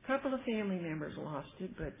 A couple of family members lost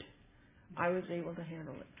it, but I was able to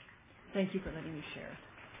handle it. Thank you for letting me share.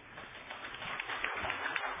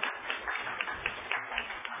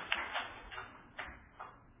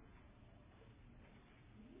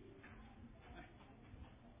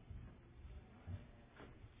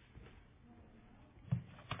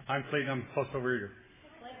 I'm Clayton. I'm a compulsive overeater.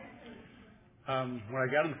 When I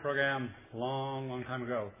got in the program a long time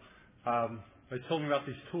ago, they told me about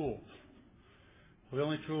these tools. Well, the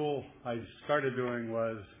only tool I started doing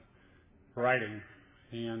was writing,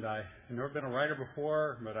 And I had never been a writer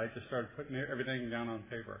before, but I just started putting everything down on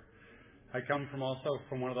paper. I come from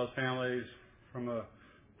one of those families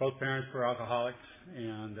both parents were alcoholics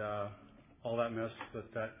and all that mess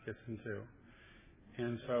that gets into.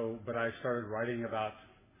 And so, but I started writing about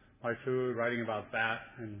my food, writing about that,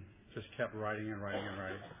 and just kept writing and writing and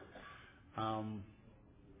writing.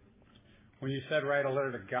 When you said write a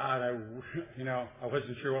letter to God, I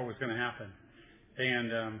wasn't sure what was going to happen.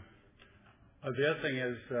 And the other thing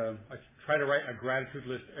is, I try to write a gratitude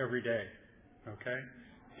list every day. Okay,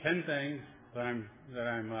 10 things that I'm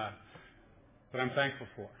thankful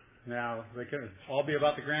for. Now they can all be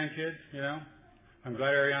about the grandkids. I'm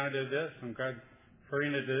glad Ariana did this. I'm glad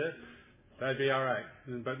Farina did this. That'd be all right.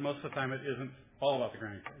 But most of the time, it isn't all about the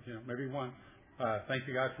grandkids. Maybe one. Thank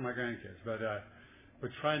you, God, for my grandkids. But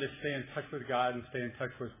trying to stay in touch with God and stay in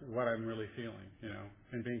touch with what I'm really feeling,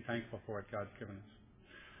 and being thankful for what God's given us.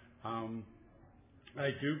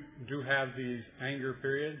 I do have these anger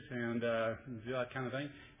periods and that kind of thing,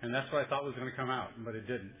 and that's what I thought was going to come out, but it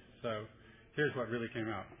didn't. So here's what really came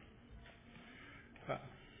out.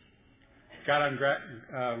 God,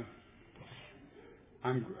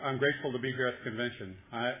 I'm grateful to be here at the convention.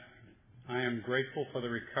 I am grateful for the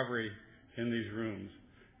recovery in these rooms.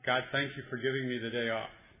 God, thank you for giving me the day off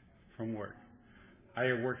from work. I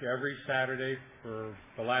have worked every Saturday for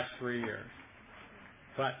the last 3 years.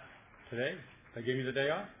 But today, they gave me the day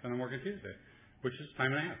off, and I'm working Tuesday, which is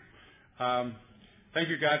time and a half. Thank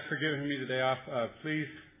you, God, for giving me the day off. God,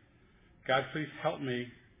 please help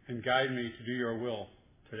me and guide me to do your will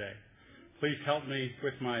today. Please help me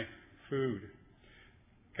with my food.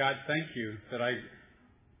 God, thank you that I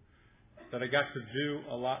got to do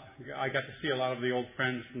a lot. I got to see a lot of the old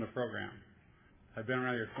friends from the program. I've been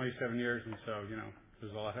around here 27 years, and so,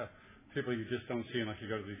 there's a lot of people you just don't see unless you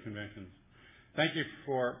go to these conventions. Thank you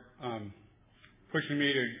for pushing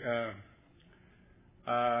me to,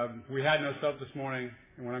 we had no soap this morning,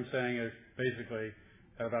 and what I'm saying is basically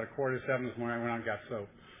at about 6:45 this morning I went out and got soap.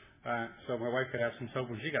 So my wife could have some soap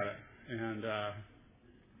when she got it.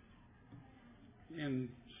 And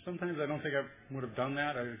sometimes I don't think I would have done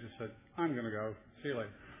that. I just said, I'm going to go. See you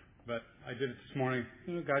later. But I did it this morning.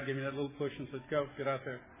 God gave me that little push and said, go, get out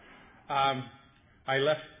there. I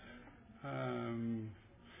left.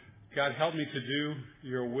 God, help me to do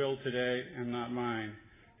your will today and not mine.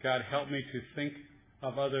 God, help me to think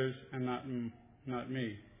of others and not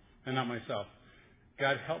me and not myself.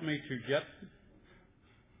 God, help me to get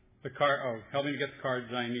help me to get the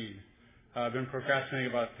cards I need. I've been procrastinating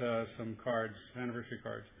about some cards, anniversary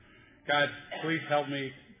cards. God, please help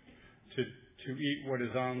me to eat what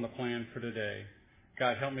is on the plan for today.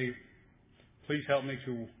 God, please help me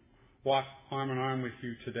to walk arm in arm with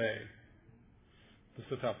you today. This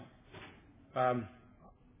is a tough one.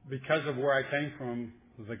 Because of where I came from,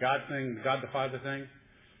 the God thing, God the Father thing,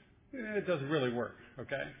 it doesn't really work,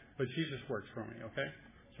 okay? But Jesus works for me, okay?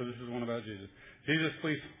 So this is one about Jesus. Jesus,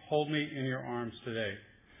 please hold me in your arms today.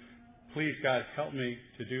 Please, God, help me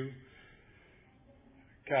to do.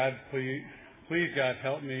 God, please, God,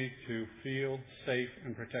 help me to feel safe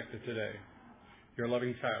and protected today. Your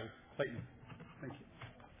loving child, Clayton. Thank you.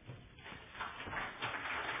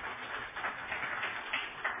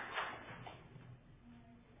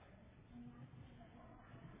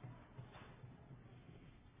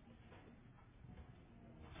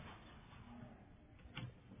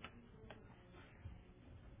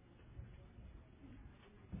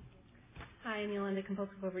 Hi, I'm Yolanda,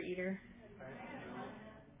 compulsive overeater.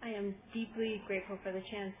 I am deeply grateful for the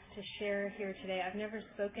chance to share here today. I've never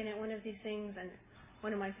spoken at one of these things, and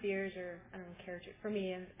one of my fears, or for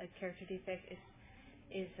me, a character defect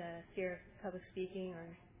is a fear of public speaking or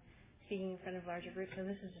speaking in front of larger groups. So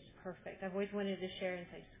this is just perfect. I've always wanted to share in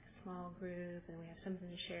such a small group, and we have something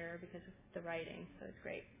to share because of the writing. So it's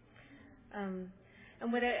great. And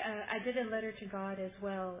what I did a letter to God as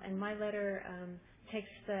well, and my letter takes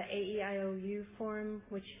the AEIOU form,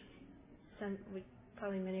 which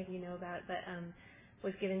probably many of you know about, but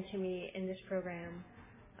was given to me in this program.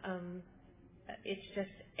 It's just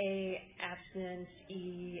A, abstinence,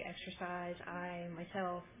 E, exercise, I,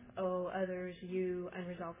 myself, O, others, you,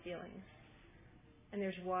 unresolved feelings. And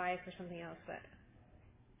there's Y for something else, but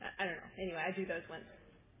I don't know. Anyway, I do those ones.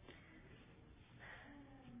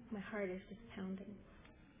 My heart is just pounding.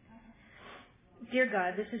 Dear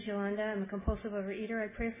God, this is Yolanda. I'm a compulsive overeater. I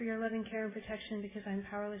pray for your loving care and protection because I'm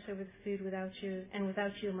powerless over the food without you, and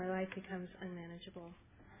without you, my life becomes unmanageable.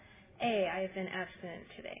 A, I have been abstinent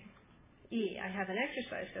today. E, I haven't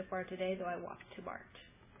exercised so far today, though I walked to BART.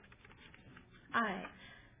 I,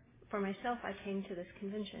 for myself, I came to this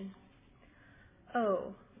convention.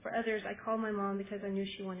 O, For others, I called my mom because I knew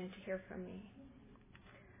she wanted to hear from me.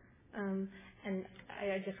 And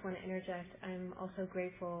I just want to interject. I'm also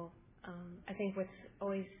grateful. I think what's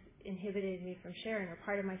always inhibited me from sharing, or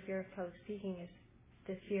part of my fear of public speaking, is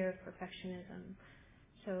the fear of perfectionism.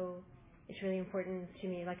 So it's really important to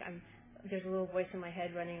me. Like there's a little voice in my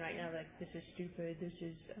head running right now, like, this is stupid, this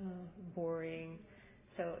is boring.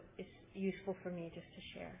 So it's useful for me just to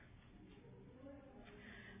share.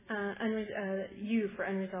 U for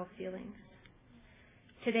unresolved feelings.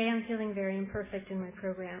 Today I'm feeling very imperfect in my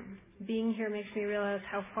program. Being here makes me realize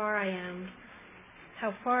how far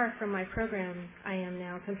from my program I am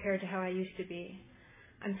now compared to how I used to be.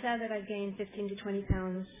 I'm sad that I've gained 15 to 20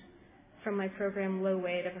 pounds from my program low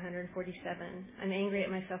weight of 147. I'm angry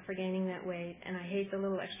at myself for gaining that weight, and I hate the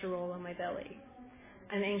little extra roll on my belly.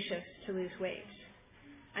 I'm anxious to lose weight.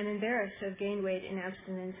 I'm embarrassed to have gained weight in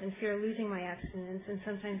abstinence and fear losing my abstinence, and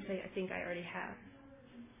sometimes say I think I already have.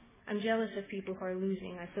 I'm jealous of people who are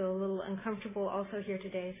losing. I feel a little uncomfortable also here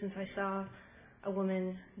today since I saw a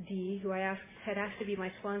woman, Dee, who had asked to be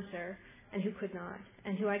my sponsor and who could not,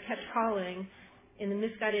 and who I kept calling in the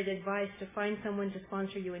misguided advice to find someone to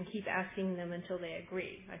sponsor you and keep asking them until they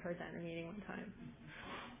agree. I heard that in a meeting one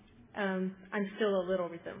time. I'm still a little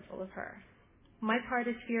resentful of her. My part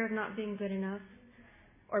is fear of not being good enough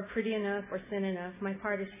or pretty enough or thin enough. My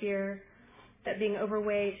part is fear that being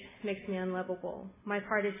overweight makes me unlovable. My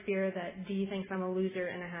part is fear that Dee thinks I'm a loser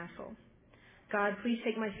and a hassle. God, please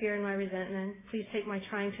take my fear and my resentment. Please take my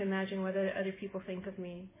trying to imagine what other people think of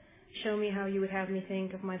me. Show me how you would have me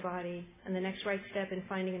think of my body and the next right step in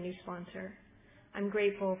finding a new sponsor. I'm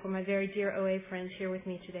grateful for my very dear OA friends here with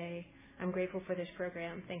me today. I'm grateful for this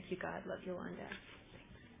program. Thank you, God. Love, Yolanda.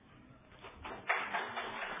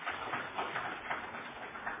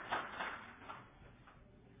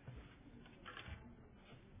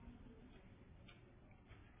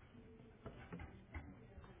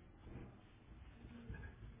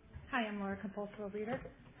 Hi, I'm Laura, compulsive overeater.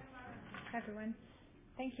 Hi, everyone.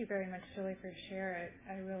 Thank you very much, Julie, for your share.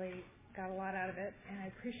 I really got a lot out of it, and I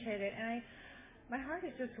appreciate it. And my heart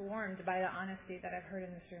is just warmed by the honesty that I've heard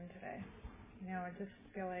in this room today. You know, I just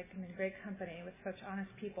feel like I'm in great company with such honest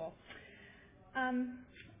people.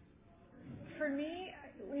 For me,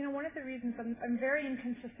 you know, one of the reasons I'm very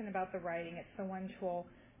inconsistent about the writing. It's the one tool,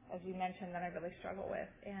 as you mentioned, that I really struggle with.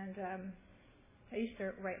 And I used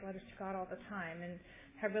to write letters to God all the time, and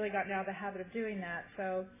have really gotten out of the habit of doing that.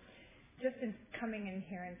 So just in coming in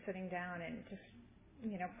here and sitting down and just,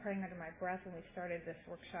 you know, praying under my breath when we started this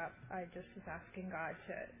workshop, I just was asking God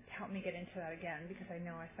to help me get into that again, because I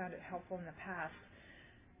know I found it helpful in the past.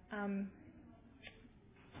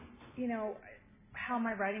 You know, how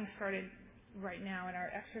my writing started right now in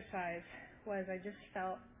our exercise was I just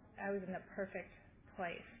felt I was in the perfect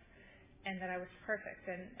place and that I was perfect,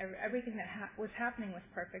 and everything that was happening was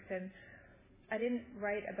perfect. And I didn't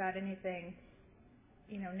write about anything,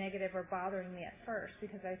 you know, negative or bothering me at first,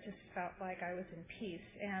 because I just felt like I was in peace.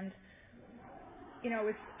 And, you know,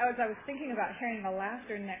 as I was thinking about hearing the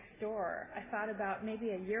laughter next door, I thought about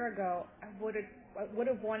maybe a year ago I would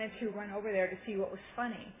have wanted to run over there to see what was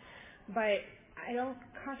funny. But I don't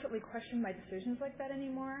constantly question my decisions like that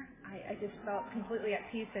anymore. I just felt completely at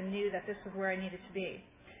peace and knew that this was where I needed to be.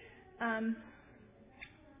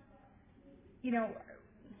 You know,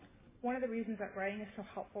 one of the reasons that writing is so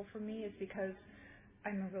helpful for me is because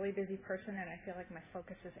I'm a really busy person and I feel like my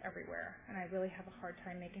focus is everywhere, and I really have a hard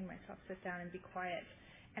time making myself sit down and be quiet.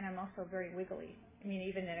 And I'm also very wiggly. I mean,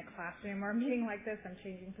 even in a classroom or a meeting like this, I'm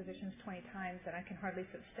changing positions 20 times and I can hardly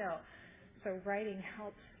sit still. So writing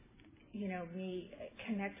helps, you know, me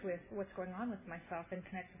connect with what's going on with myself and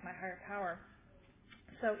connect with my higher power.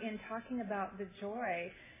 So in talking about the joy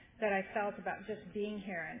that I felt about just being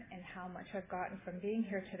here and how much I've gotten from being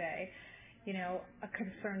here today, you know, a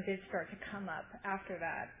concern did start to come up after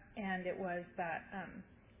that. And it was that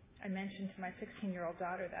I mentioned to my 16-year-old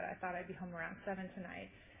daughter that I thought I'd be home around 7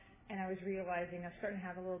 tonight. And I was realizing I was starting to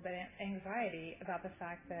have a little bit of anxiety about the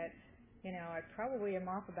fact that, you know, I probably am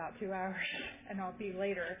off about 2 hours and I'll be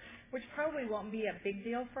later, which probably won't be a big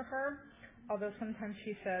deal for her. Although sometimes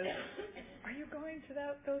she says, "Are you going to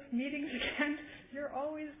those meetings again? You're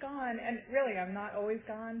always gone." And really, I'm not always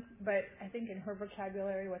gone. But I think in her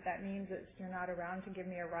vocabulary, what that means is you're not around to give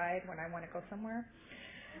me a ride when I want to go somewhere.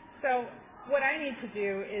 So what I need to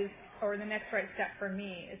do is, or the next right step for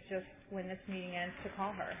me is just when this meeting ends to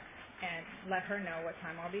call her and let her know what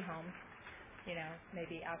time I'll be home. You know,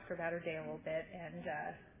 maybe ask her about her day a little bit and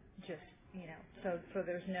just, you know, so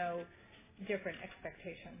there's no different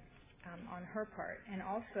expectation on her part. And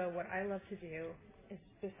also what I love to do is,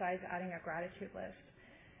 besides adding a gratitude list,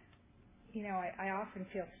 I often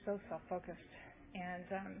feel so self-focused, and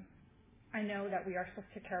I know that we are supposed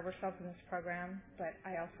to take care of ourselves in this program, but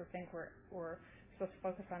I also think we're supposed to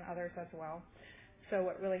focus on others as well. So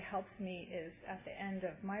what really helps me is at the end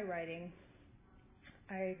of my writing,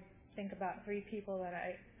 I think about 3 people that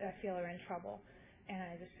I feel are in trouble, and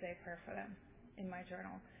I just say a prayer for them in my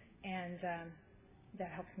journal. And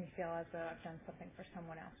that helps me feel as though I've done something for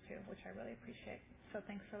someone else too, which I really appreciate. So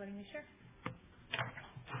thanks for letting me share.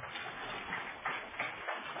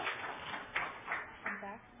 Come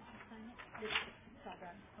back. Did you sign it? It's all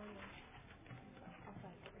done. Oh, yeah. I'll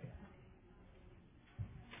sign it.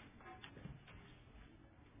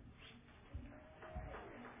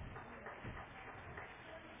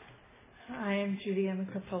 Hi, I'm Judy. I'm a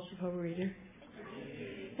compulsive overeater.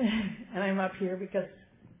 And I'm up here because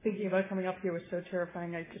thinking about coming up here was so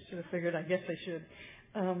terrifying. I just sort of figured I guess I should.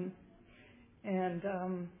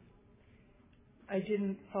 I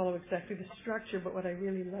didn't follow exactly the structure, but what I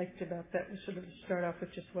really liked about that was sort of to start off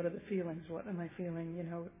with just what are the feelings? What am I feeling?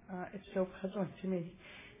 It's so puzzling to me.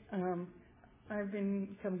 I've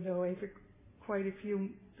been coming to OA for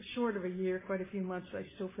short of a year, quite a few months, but I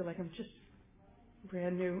still feel like I'm just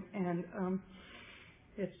brand new, and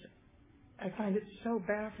I find it so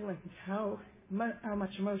baffling how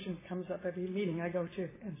much emotion comes up every meeting I go to,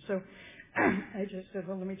 and so I just said,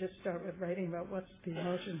 well, let me just start with writing about what's the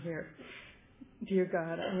emotion here. Dear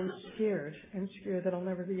God, I am scared. I'm scared that I'll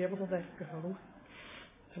never be able to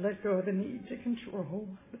let go of the need to control,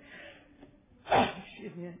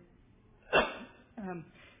 excuse me,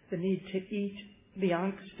 the need to eat, the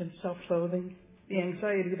angst and self-loathing, the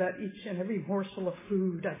anxiety about each and every morsel of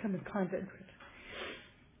food I come in contact with.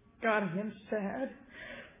 God, I am sad.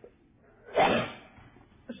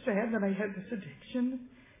 Sad that I had this addiction.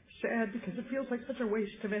 Sad because it feels like such a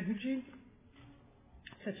waste of energy.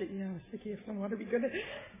 I was thinking if someone would be good at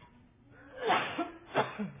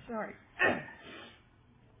sorry.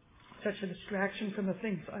 Such a distraction from the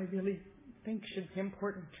things I really think should be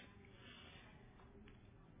important.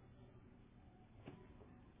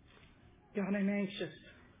 God, I'm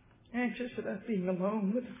anxious about being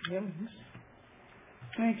alone with the feelings.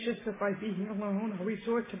 Anxious that by being alone, I'll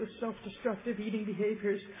resort to the self-destructive eating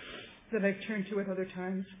behaviors that I've turned to at other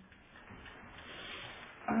times.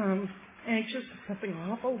 Anxious that something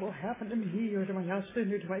awful will happen to me or to my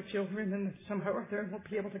husband or to my children, and that somehow or other I won't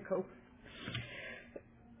be able to cope.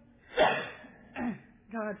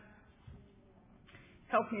 God,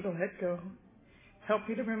 help me to let go. Help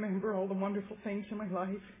me to remember all the wonderful things in my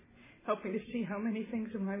life. Help me to see how many things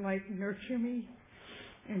in my life nurture me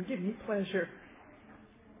and give me pleasure.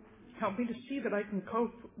 Help me to see that I can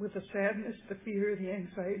cope with the sadness, the fear, the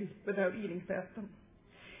anxiety without eating past them.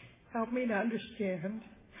 Help me to understand,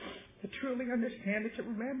 to truly understand and to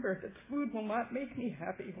remember that food will not make me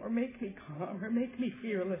happy or make me calm or make me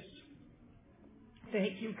fearless.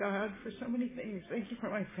 Thank you, God, for so many things. Thank you for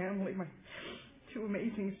my family, my 2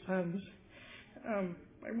 amazing sons,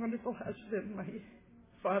 my wonderful husband, my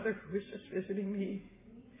father who is just visiting me,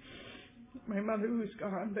 my mother who's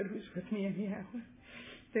gone but who's with me anyhow.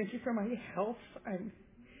 Thank you for my health. I'm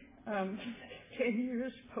 10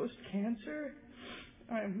 years post-cancer.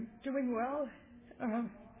 I'm doing well.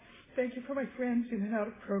 Thank you for my friends in and out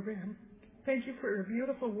of program. Thank you for a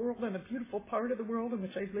beautiful world and a beautiful part of the world in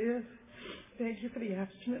which I live. Thank you for the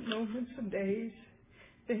abstinent moments and days.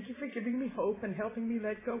 Thank you for giving me hope and helping me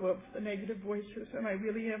let go of the negative voices, and I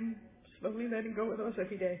really am slowly letting go of those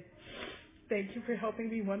every day. Thank you for helping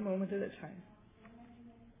me one moment at a time.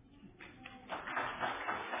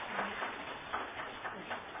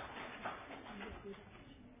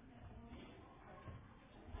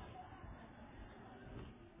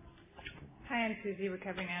 Hi, I'm Susie,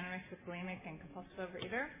 recovering anorexic, bulimic, and compulsive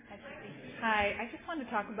overeater. Hi, I just wanted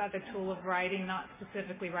to talk about the tool of writing, not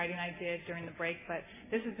specifically writing I did during the break, but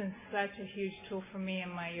this has been such a huge tool for me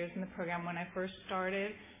in my years in the program. When I first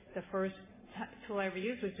started, the first tool I ever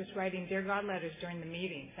used was just writing Dear God letters during the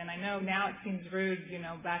meetings. And I know now it seems rude,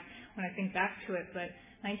 back when I think back to it, but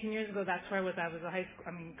 19 years ago, that's where I was. I was a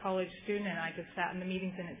college student, and I just sat in the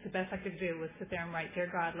meetings, and it's the best I could do was sit there and write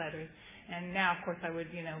Dear God letters. And now, of course, I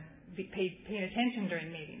would, be paying attention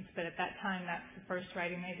during meetings. But at that time, that's the first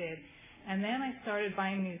writing I did. And then I started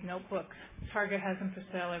buying these notebooks. Target has them for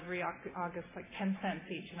sale every August, like 10 cents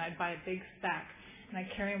each, and I'd buy a big stack. And I'd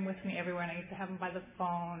carry them with me everywhere, and I used to have them by the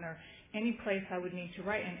phone or any place I would need to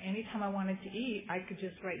write. And anytime I wanted to eat, I could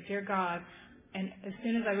just write, Dear God. And as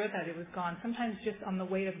soon as I wrote that, it was gone. Sometimes just on the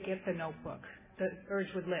way to get the notebook, the urge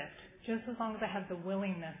would lift. Just as long as I have the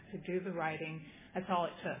willingness to do the writing, that's all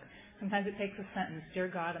it took. Sometimes it takes a sentence, "Dear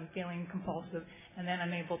God, I'm feeling compulsive," and then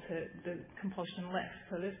I'm able to, the compulsion lifts.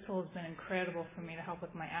 So this tool has been incredible for me to help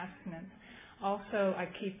with my abstinence. Also, I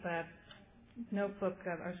keep a bunch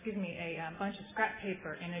of scrap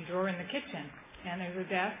paper in a drawer in the kitchen. And there's a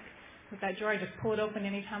desk with that drawer. I just pull it open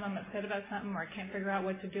anytime I'm upset about something or I can't figure out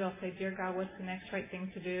what to do. I'll say, "Dear God, what's the next right thing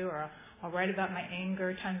to do?" Or I'll write about my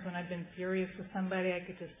anger. Times when I've been furious with somebody, I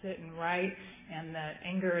could just sit and write, and the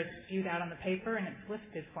anger is spewed out on the paper, and it's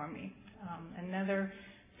lifted for me. Another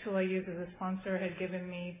tool I use is a sponsor had given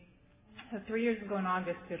me, 3 years ago in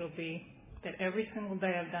August it'll be, that every single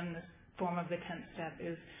day I've done this form of the 10th step,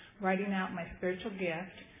 is writing out my spiritual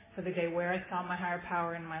gift for the day, where I saw my higher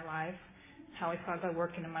power in my life, how I saw God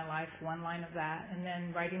working in my life, one line of that, and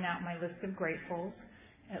then writing out my list of gratefuls,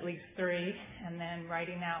 at least 3, and then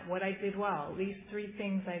writing out what I did well, at least 3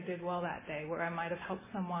 things I did well that day, where I might have helped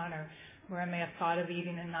someone or where I may have thought of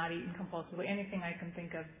eating and not eating compulsively, anything I can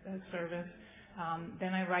think of as service.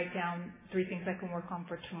 Then I write down 3 things I can work on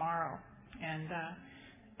for tomorrow. And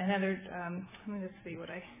another, let me just see what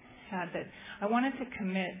I had, that I wanted to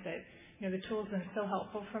commit that, the tool's been so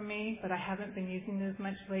helpful for me, but I haven't been using it as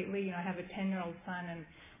much lately. I have a 10-year-old son, and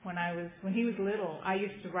when he was little, I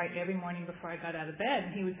used to write every morning before I got out of bed,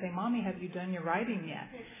 and he would say, "Mommy, have you done your writing yet?"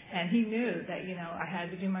 And he knew that, I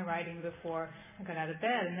had to do my writing before I got out of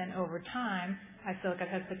bed. And then over time, I feel like I've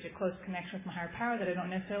had such a close connection with my higher power that I don't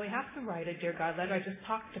necessarily have to write a Dear God letter. I just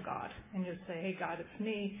talk to God and just say, "Hey, God, it's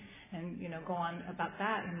me," and, go on about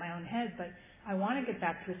that in my own head. But I want to get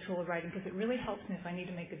back to the tool of writing because it really helps me if I need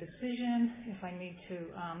to make a decision, if I need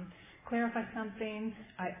to clarify something.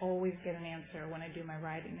 I always get an answer when I do my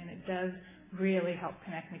writing, and it does really help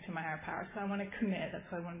connect me to my higher power. So I want to commit.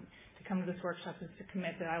 That's why I wanted to come to this workshop, is to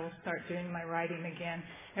commit that I will start doing my writing again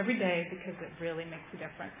every day because it really makes a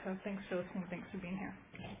difference. So thanks for listening. Thanks for being here.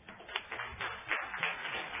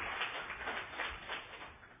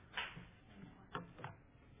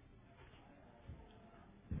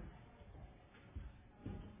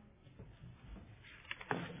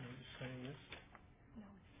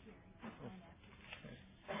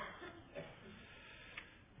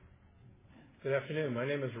 Good afternoon. My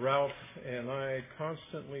name is Ralph, and I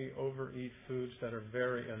constantly overeat foods that are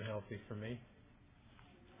very unhealthy for me.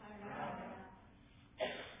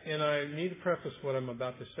 And I need to preface what I'm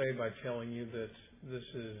about to say by telling you that this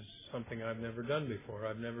is something I've never done before.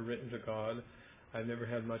 I've never written to God. I've never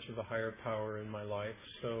had much of a higher power in my life.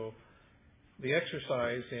 So the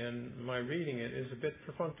exercise and my reading it is a bit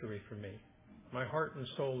perfunctory for me. My heart and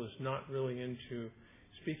soul is not really into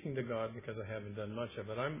speaking to God because I haven't done much of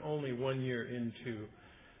it. I'm only 1 year into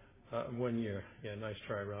 1 year. Yeah, nice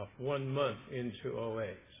try, Ralph. 1 month into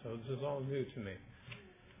OA. So this is all new to me.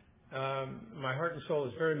 My heart and soul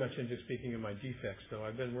is very much into speaking of my defects, though.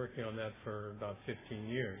 I've been working on that for about 15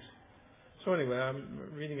 years. So anyway,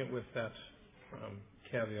 I'm reading it with that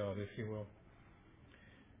caveat, if you will.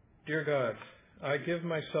 Dear God, I give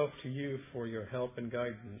myself to you for your help and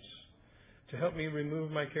guidance, to help me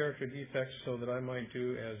remove my character defects so that I might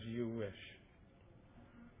do as you wish.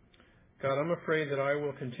 God, I'm afraid that I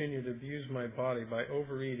will continue to abuse my body by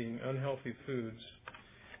overeating unhealthy foods.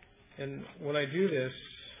 And when I do this,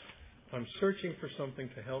 I'm searching for something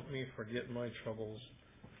to help me forget my troubles.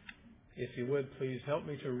 If you would, please help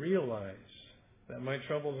me to realize that my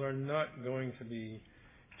troubles are not going to be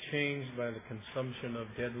changed by the consumption of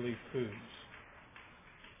deadly foods.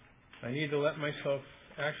 I need to let myself,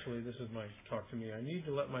 actually, this is my talk to me, I need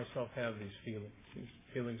to let myself have these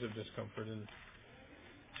feelings of discomfort, and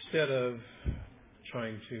instead of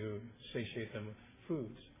trying to satiate them with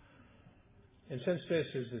foods. And since this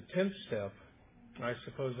is the 10th step, I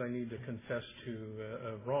suppose I need to confess to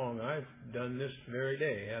a wrong I've done this very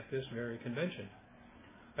day at this very convention.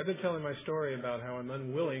 I've been telling my story about how I'm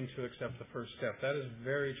unwilling to accept the first step. That is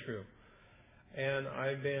very true. And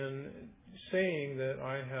I've been saying that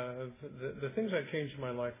I have, the things I've changed in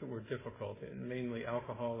my life that were difficult, mainly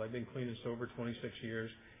alcohol. I've been clean and sober 26 years.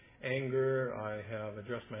 Anger, I have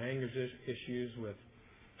addressed my anger issues with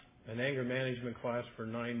an anger management class for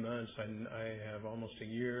 9 months. I have almost a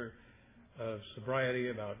year of sobriety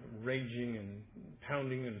about raging and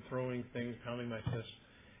pounding and throwing things, pounding my fists.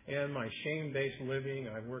 And my shame-based living,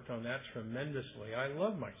 I've worked on that tremendously. I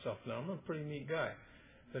love myself now. I'm a pretty neat guy.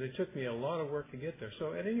 But it took me a lot of work to get there.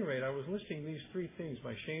 So at any rate, I was listing these 3 things,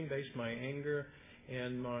 my shame-based, my anger,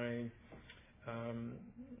 and my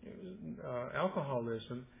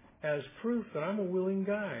alcoholism, as proof that I'm a willing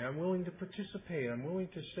guy. I'm willing to participate. I'm willing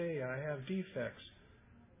to say I have defects.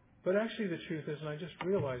 But actually the truth is, and I just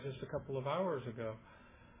realized this a couple of hours ago,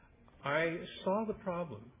 I saw the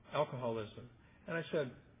problem, alcoholism, and I said,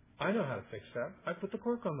 I know how to fix that. I put the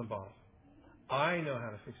cork on the bottle. I know how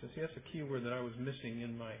to fix this. See, that's a key word that I was missing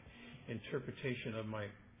in my interpretation of my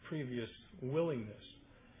previous willingness.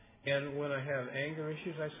 And when I have anger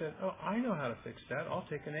issues, I said, oh, I know how to fix that. I'll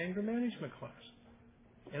take an anger management class.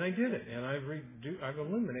 And I did it, and I've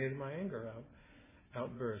eliminated my anger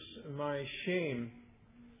outbursts. My shame,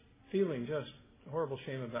 feeling just horrible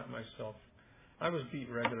shame about myself. I was beat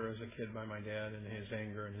regular as a kid by my dad and his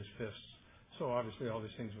anger and his fists. So obviously all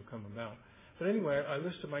these things would come about. But anyway, I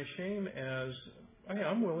listed my shame as,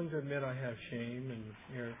 I'm willing to admit I have shame.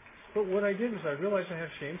 But what I did was I realized I have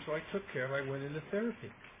shame, so I took care of it. I went into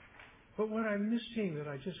therapy. But what I'm missing that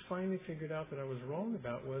I just finally figured out that I was wrong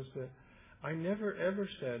about was that I never ever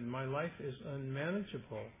said my life is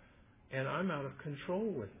unmanageable and I'm out of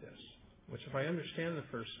control with this. Which if I understand the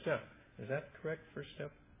first step, is that correct, first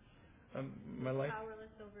step? My life.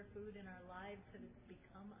 Powerless over food in our lives has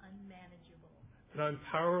become unmanageable. And I'm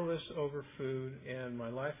powerless over food and my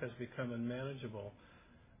life has become unmanageable.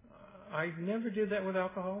 I never did that with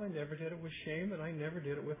alcohol. I never did it with shame, and I never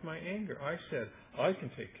did it with my anger. I said, I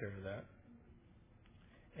can take care of that.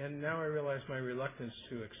 And now I realize my reluctance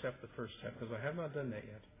to accept the first step, because I have not done that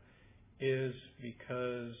yet, is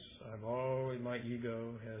because my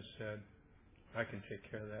ego has said, I can take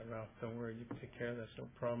care of that, Ralph. Don't worry, you can take care of that. It's no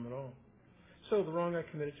problem at all. So the wrong I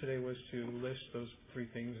committed today was to list those three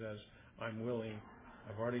things as I'm willing.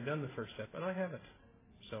 I've already done the first step, and I haven't.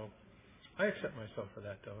 So I accept myself for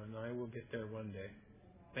that, though, and I will get there one day.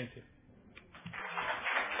 Thank you.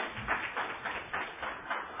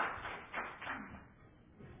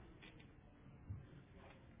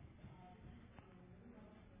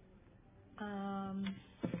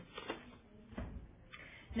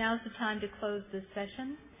 Now's the time to close this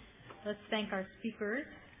session. Let's thank our speakers,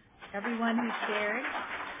 everyone who shared,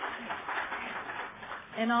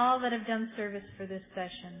 and all that have done service for this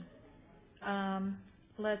session.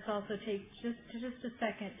 Let's also take just a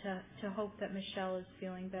second to hope that Michelle is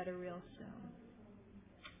feeling better real soon.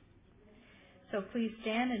 So please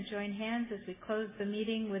stand and join hands as we close the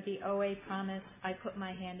meeting with the OA promise, I put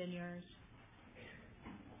my hand in yours.